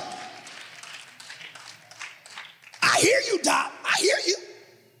worship. I hear you, Doc. I hear you.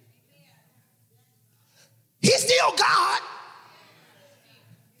 He's still God.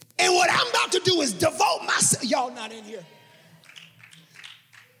 And what I'm about to do is devote myself. Y'all not in here.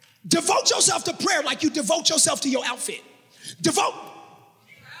 Devote yourself to prayer like you devote yourself to your outfit. Devote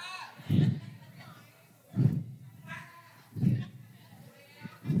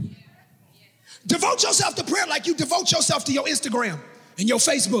yourself to prayer like you devote yourself to your Instagram and your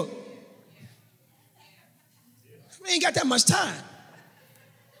Facebook. We ain't got that much time.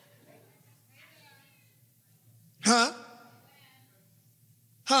 Huh?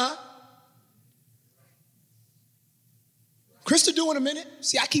 Krista, do in a minute.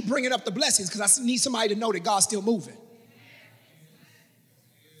 See, I keep bringing up the blessings because I need somebody to know that God's still moving.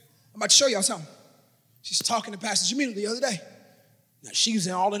 I'm about to show y'all something. She's talking to Pastor Jamila the other day. Now, she's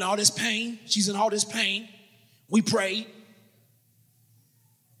in all this pain. She's in all this pain. We prayed.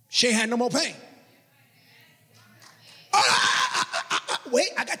 She ain't had no more pain. Wait,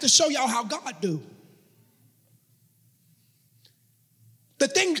 I got to show y'all how God do. The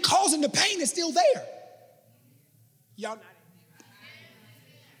thing causing the pain is still there. Y'all not.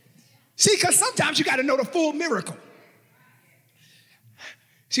 See, because sometimes you got to know the full miracle.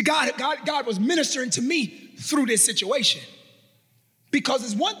 See, God was ministering to me through this situation. Because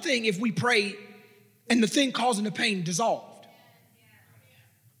it's one thing if we prayed and the thing causing the pain dissolved.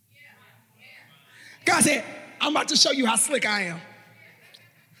 God said, I'm about to show you how slick I am.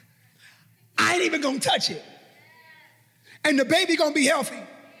 I ain't even gonna touch it. And the baby gonna be healthy.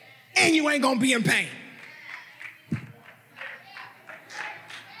 And you ain't gonna be in pain.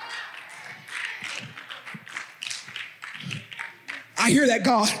 I hear that,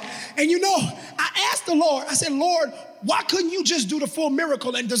 God. And you know, I asked the Lord, I said, Lord, why couldn't you just do the full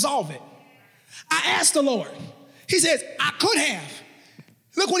miracle and dissolve it? I asked the Lord. He says, I could have.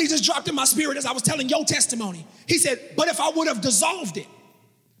 Look what he just dropped in my spirit as I was telling your testimony. He said, but if I would have dissolved it,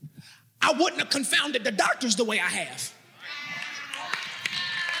 I wouldn't have confounded the doctors the way I have.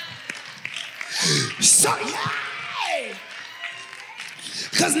 So, yeah.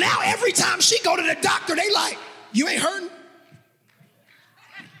 Because now every time she go to the doctor, they like, you ain't hurting?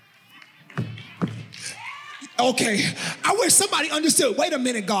 Okay, I wish somebody understood. Wait a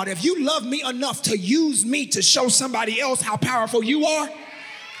minute, God, if you love me enough to use me to show somebody else how powerful you are,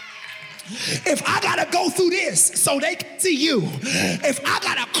 if I gotta go through this so they can see you, if I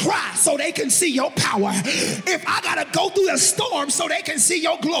gotta cry so they can see your power, if I gotta go through the storm so they can see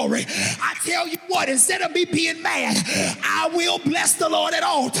your glory, I tell you what, instead of me being mad, I will bless the Lord at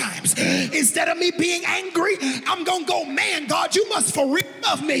all times. Instead of me being angry, I'm gonna go, man, God, you must for real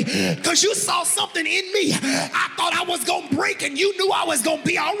love me because you saw something in me. I thought I was gonna break and you knew I was gonna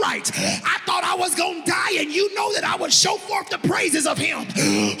be all right. I thought I was gonna die and you know that I would show forth the praises of him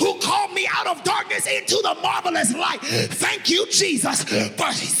who called me out of darkness into the marvelous light. Thank you, Jesus,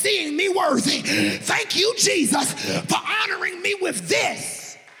 for seeing me worthy. Thank you, Jesus, for honoring me with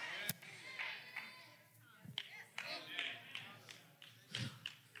this.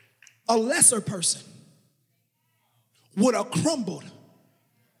 A lesser person would have crumbled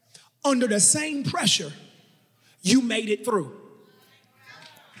under the same pressure you made it through.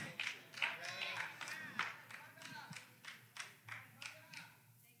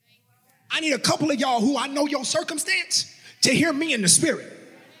 I need a couple of y'all who I know your circumstance to hear me in the spirit.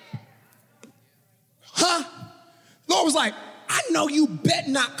 Huh? Lord was like, I know you bet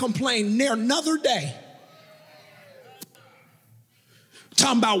not complain near another day.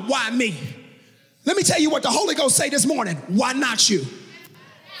 Talking about why me? Let me tell you what the Holy Ghost say this morning. Why not you?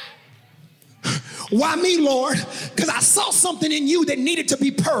 Why me, Lord? Because I saw something in you that needed to be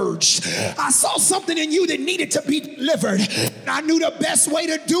purged. I saw something in you that needed to be delivered. And I knew the best way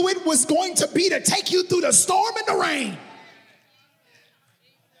to do it was going to be to take you through the storm and the rain.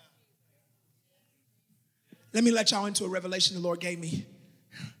 Let me let y'all into a revelation the Lord gave me.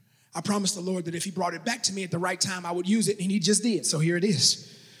 I promised the Lord that if he brought it back to me at the right time, I would use it, and he just did. So here it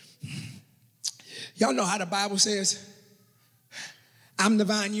is. Y'all know how the Bible says, I'm the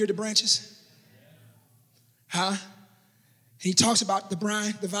vine, you're the branches. Huh? And he talks about the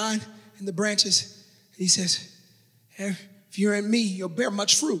vine and the branches. He says, if you're in me, you'll bear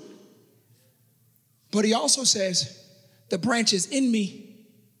much fruit. But he also says, the branches in me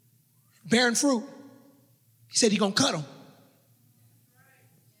bearing fruit. He said he's going to cut them,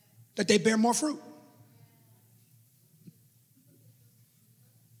 that they bear more fruit.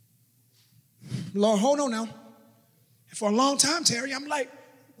 Lord, hold on now. And for a long time, Terry, I'm like,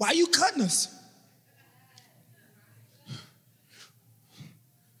 why are you cutting us?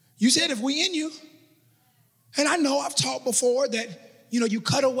 You said if we in you, and I know I've taught before that, you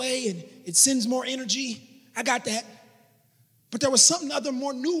cut away and it sends more energy. I got that. But there was something other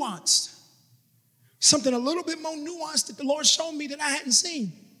more nuanced. Something a little bit more nuanced that the Lord showed me that I hadn't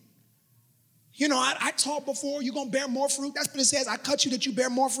seen. I taught before, you're going to bear more fruit. That's what it says. I cut you that you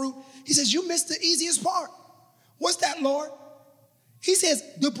bear more fruit. He says, you missed the easiest part. What's that, Lord? He says,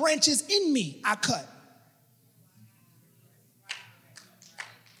 the branches in me I cut.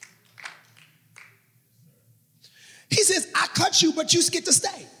 He says, I cut you, but you get to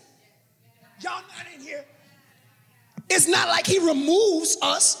stay. Y'all not in here. It's not like he removes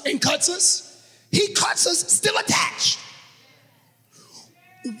us and cuts us. He cuts us still attached.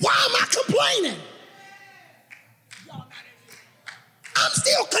 Why am I complaining? Y'all not in here. I'm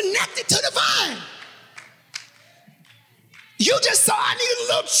still connected to the vine. You just saw I needed a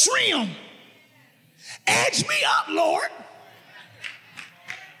little trim. Edge me up, Lord.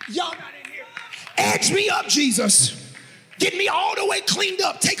 Y'all not in here. Edge me up, Jesus. Get me all the way cleaned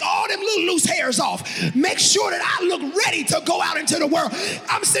up. Take all them little loose hairs off. Make sure that I look ready to go out into the world.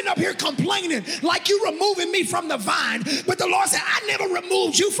 I'm sitting up here complaining like you removing me from the vine. But the Lord said, I never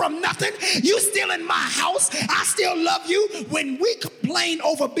removed you from nothing. You still in my house. I still love you. When we complain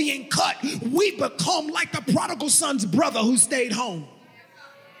over being cut, we become like the prodigal son's brother who stayed home.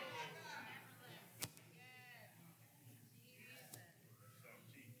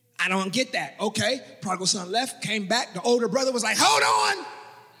 I don't get that. Okay, prodigal son left, came back. The older brother was like, hold on.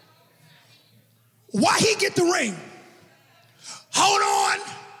 Why he get the ring? Hold on.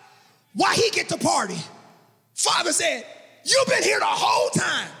 Why he get the party? Father said, you've been here the whole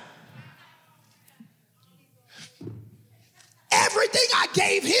time. Everything I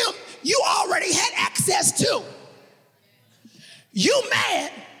gave him, you already had access to. You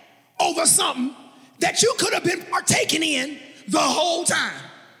mad over something that you could have been partaking in the whole time.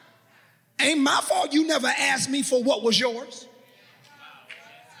 Ain't my fault you never asked me for what was yours.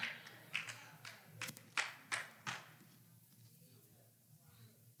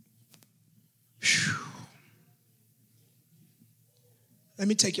 Whew. Let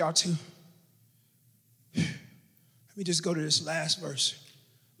me take y'all to, let me just go to this last verse.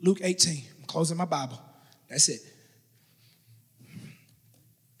 Luke 18. I'm closing my Bible. That's it.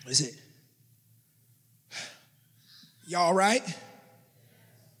 That's it. Y'all all right?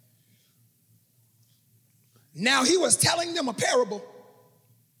 Now he was telling them a parable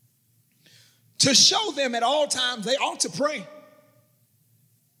to show them at all times they ought to pray.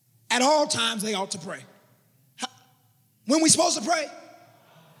 At all times they ought to pray. When we supposed to pray?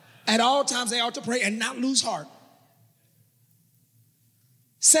 At all times they ought to pray and not lose heart.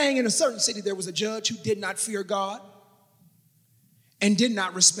 Saying in a certain city there was a judge who did not fear God and did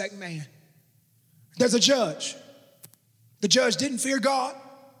not respect man. There's a judge. The judge didn't fear God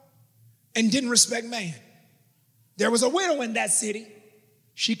and didn't respect man. There was a widow in that city.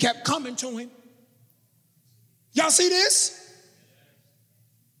 She kept coming to him. Y'all see this?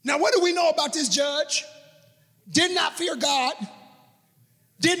 Now, what do we know about this judge? Did not fear God,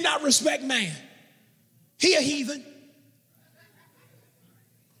 did not respect man. He a heathen.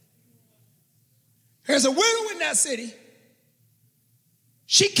 There's a widow in that city.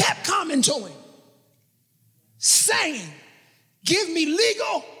 She kept coming to him, saying, give me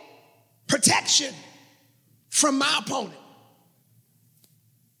legal protection from my opponent.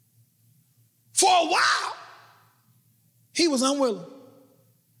 For a while, he was unwilling.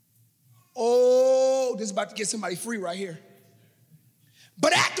 Oh, this is about to get somebody free right here.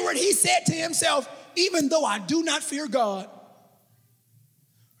 But afterward, he said to himself, even though I do not fear God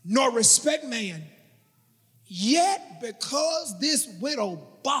nor respect man. Yet because this widow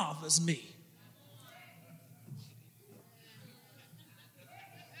bothers me,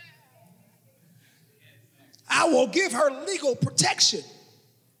 I will give her legal protection.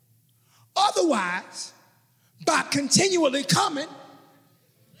 Otherwise, by continually coming,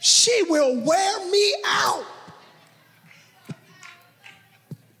 she will wear me out.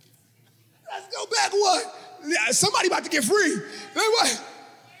 Let's go back one. Somebody about to get free.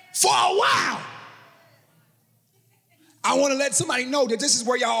 For a while. I want to let somebody know that this is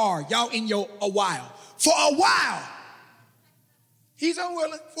where y'all are. Y'all in your a while. For a while. He's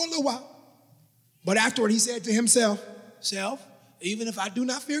unwilling for a little while. But afterward he said to himself, self, even if I do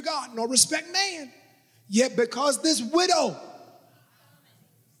not fear God nor respect man, yet because this widow,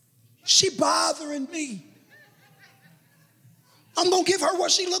 she bothering me, I'm going to give her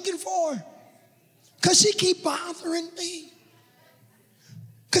what she looking for. Because she keep bothering me.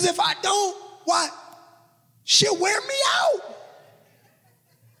 Because if I don't, what? She'll wear me out.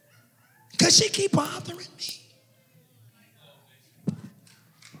 Because she keep bothering me.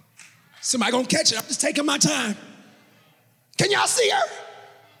 Somebody gonna catch it. I'm just taking my time. Can y'all see her?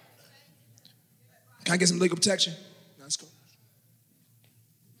 Can I get some legal protection? No, let's go.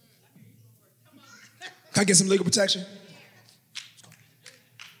 Can I get some legal protection?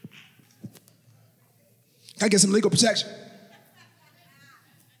 Can I get some legal protection?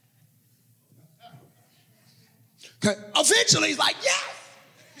 Okay. Eventually, he's like, yes,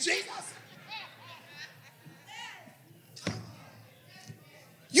 Jesus.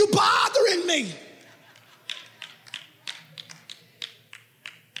 You bothering me.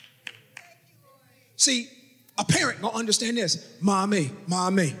 See, a parent gonna understand this. Mommy.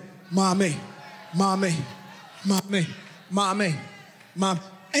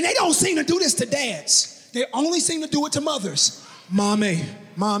 And they don't seem to do this to dads. They only seem to do it to mothers. Mommy.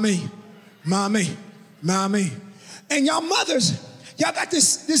 And y'all mothers, y'all got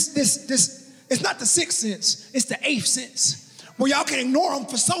this, it's not the sixth sense, it's the eighth sense. Where y'all can ignore them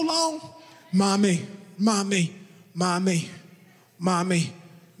for so long. Mommy.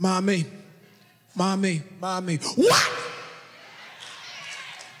 What?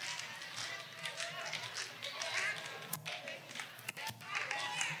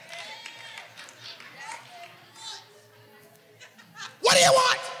 What do you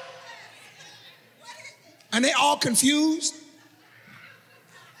want? And they all confused.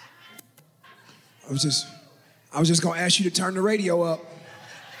 I was just gonna ask you to turn the radio up.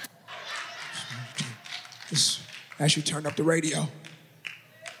 Just ask you to turn up the radio.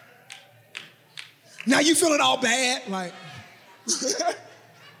 Now you feeling all bad, like.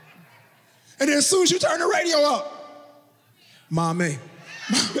 And then as soon as you turn the radio up, mommy.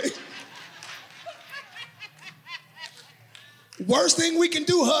 Worst thing we can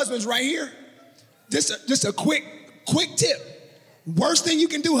do, husbands, right here. Just a quick tip. Worst thing you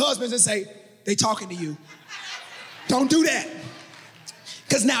can do, husbands, is say, they talking to you. Don't do that.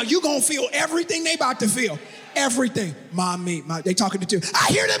 Because now you're going to feel everything they about to feel. Everything. Mommy, they talking to you. I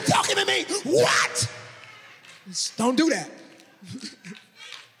hear them talking to me. What? Don't do that.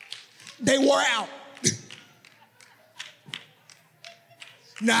 They wore out.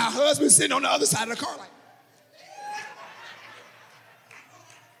 Now husband's sitting on the other side of the car like.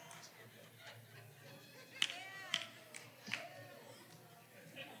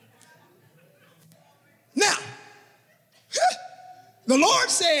 Now, the Lord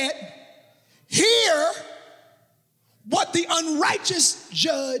said, hear what the unrighteous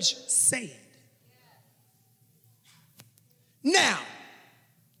judge said. Now,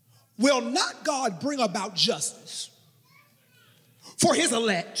 will not God bring about justice for his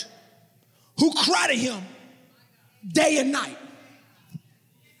elect who cry to him day and night?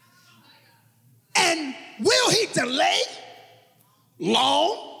 And will he delay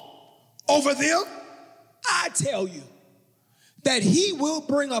long over them? I tell you that he will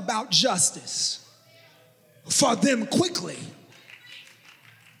bring about justice for them quickly.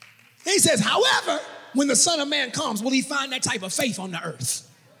 He says, however, when the Son of Man comes, will he find that type of faith on the earth?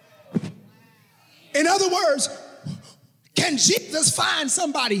 In other words, can Jesus find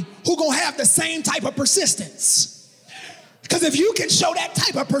somebody who gonna have the same type of persistence? Because if you can show that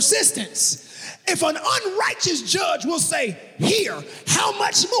type of persistence, if an unrighteous judge will say, here, how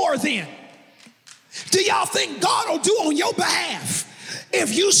much more then? Do y'all think God will do on your behalf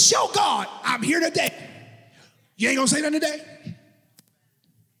if you show God, I'm here today? You ain't gonna say nothing today?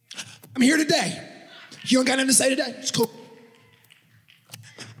 I'm here today. You don't got nothing to say today? It's cool.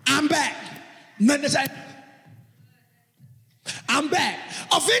 I'm back. Nothing to say. I'm back.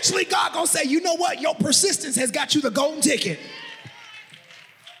 Eventually God gonna say, you know what? Your persistence has got you the golden ticket.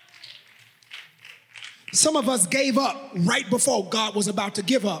 Some of us gave up right before God was about to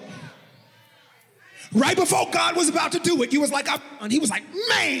give up. Right before God was about to do it, you was like, and he was like,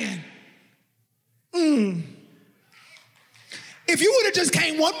 man. If you would have just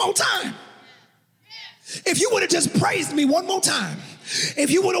came one more time, if you would have just praised me one more time,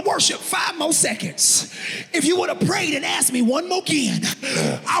 if you would have worshiped 5 more seconds, if you would have prayed and asked me one more again,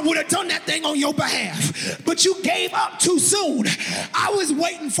 I would have done that thing on your behalf. But you gave up too soon. I was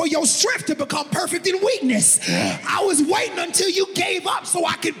waiting for your strength to become perfect in weakness. I was waiting until you gave up so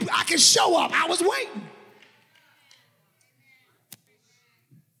I could show up. I was waiting.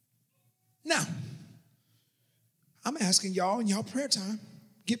 Now, I'm asking y'all in y'all prayer time,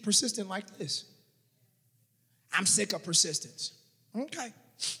 get persistent like this. I'm sick of persistence. Okay.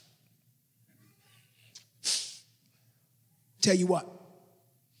 Tell you what,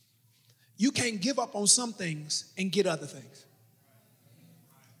 you can't give up on some things and get other things.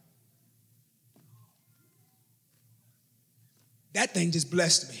 That thing just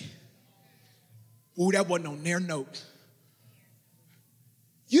blessed me. Ooh, that wasn't on their note.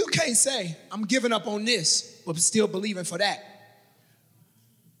 You can't say, I'm giving up on this, but still believing for that.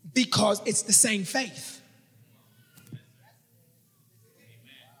 Because it's the same faith.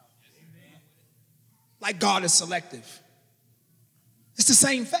 Like God is selective. It's the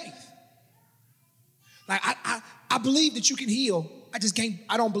same faith. Like I believe that you can heal.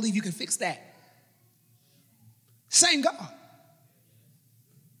 I don't believe you can fix that. Same God.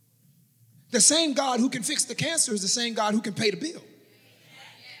 The same God who can fix the cancer is the same God who can pay the bill.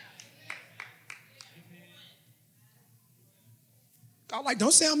 God like,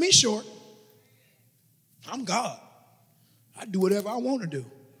 don't sell me short. I'm God. I do whatever I want to do.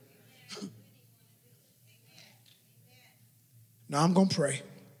 Now I'm going to pray.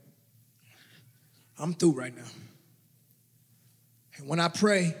 I'm through right now. And when I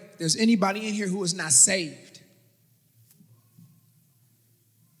pray, if there's anybody in here who is not saved,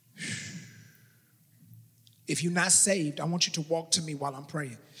 if you're not saved, I want you to walk to me while I'm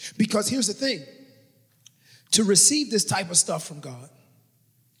praying. Because here's the thing. To receive this type of stuff from God,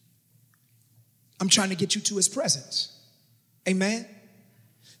 I'm trying to get you to his presence. Amen?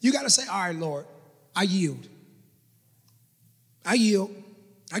 You got to say, all right, Lord, I yield. I yield.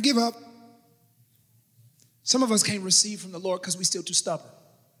 I give up. Some of us can't receive from the Lord because we're still too stubborn.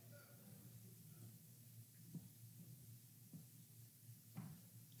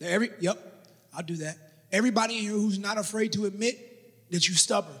 I'll do that. Everybody in here who's not afraid to admit that you're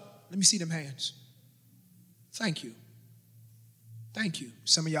stubborn, let me see them hands. Thank you. Thank you.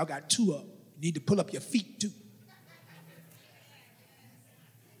 Some of y'all got 2 up. You need to pull up your feet too.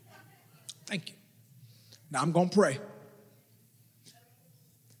 Thank you. Now I'm going to pray.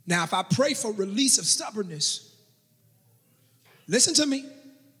 Now, if I pray for release of stubbornness, listen to me.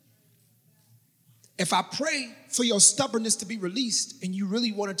 If I pray for your stubbornness to be released and you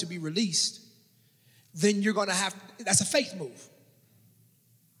really want it to be released, then you're going to have, that's a faith move.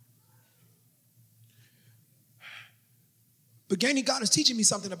 But Gainey, God is teaching me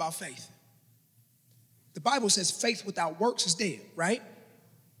something about faith. The Bible says faith without works is dead, right?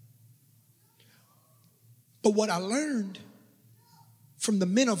 But what I learned from the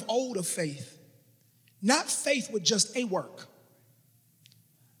men of old of faith, not faith with just a work.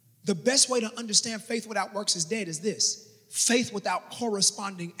 The best way to understand faith without works is dead is this. Faith without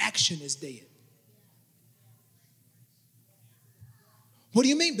corresponding action is dead. What do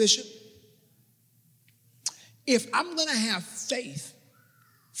you mean, Bishop? If I'm going to have faith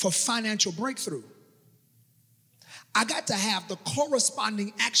for financial breakthrough, I got to have the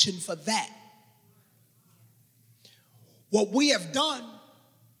corresponding action for that. What we have done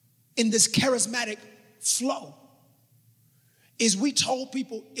in this charismatic flow is we told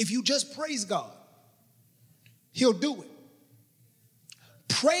people, if you just praise God, he'll do it.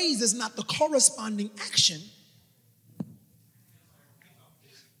 Praise is not the corresponding action.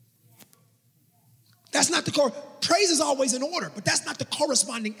 That's not the praise is always in order, but that's not the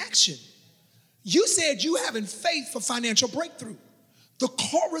corresponding action. You said you having faith for financial breakthrough. The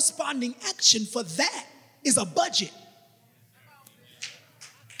corresponding action for that is a budget.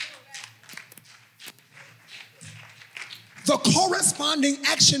 The corresponding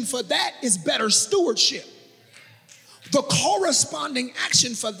action for that is better stewardship. The corresponding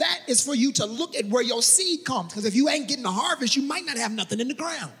action for that is for you to look at where your seed comes. Because if you ain't getting a harvest, you might not have nothing in the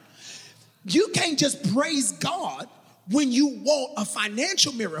ground. You can't just praise God when you want a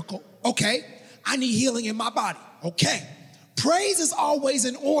financial miracle. Okay, I need healing in my body. Okay, praise is always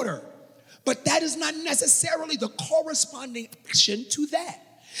in order, but that is not necessarily the corresponding action to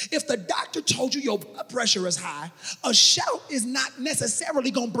that. If the doctor told you your blood pressure is high, a shout is not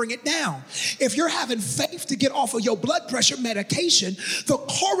necessarily going to bring it down. If you're having faith to get off of your blood pressure medication, the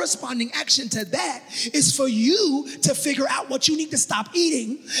corresponding action to that is for you to figure out what you need to stop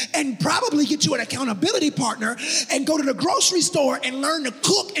eating and probably get you an accountability partner and go to the grocery store and learn to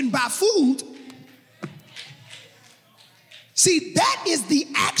cook and buy food. See, that is the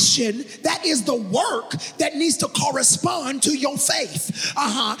action, that is the work that needs to correspond to your faith.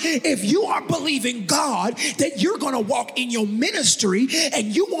 If you are believing God that you're going to walk in your ministry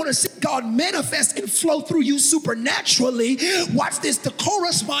and you want to see God manifest and flow through you supernaturally, watch this. The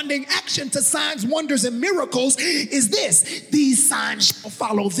corresponding action to signs, wonders, and miracles is this: these signs shall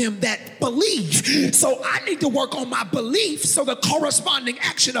follow them that believe. So I need to work on my belief so the corresponding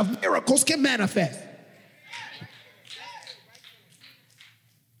action of miracles can manifest.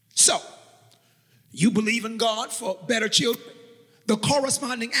 So, you believe in God for better children. The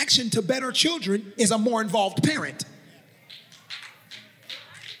corresponding action to better children is a more involved parent.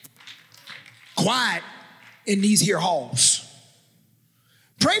 Quiet in these here halls.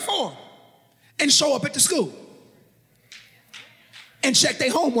 Pray for them and show up at the school and check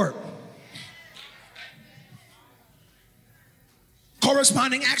their homework.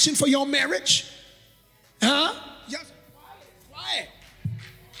 Corresponding action for your marriage. Yes. Quiet.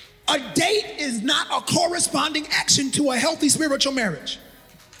 A date is not a corresponding action to a healthy spiritual marriage.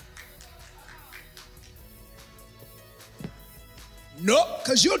 Nope,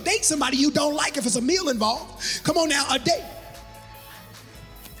 because you'll date somebody you don't like if it's a meal involved. Come on now, a date.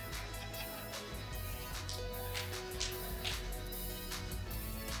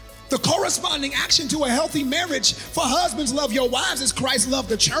 The corresponding action to a healthy marriage for husbands, love your wives as Christ loved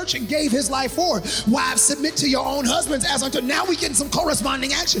the church and gave his life for it. Wives, submit to your own husbands as unto. Now we getting some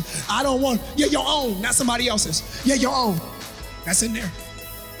corresponding action. I don't want, your own, not somebody else's. Your own. That's in there.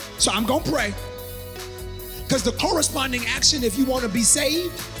 So I'm going to pray. Because the corresponding action, if you want to be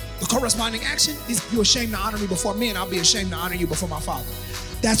saved, the corresponding action is if you're ashamed to honor me before men, I'll be ashamed to honor you before my Father.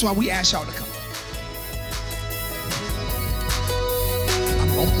 That's why we ask y'all to come.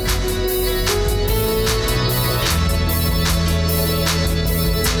 I'm going to pray.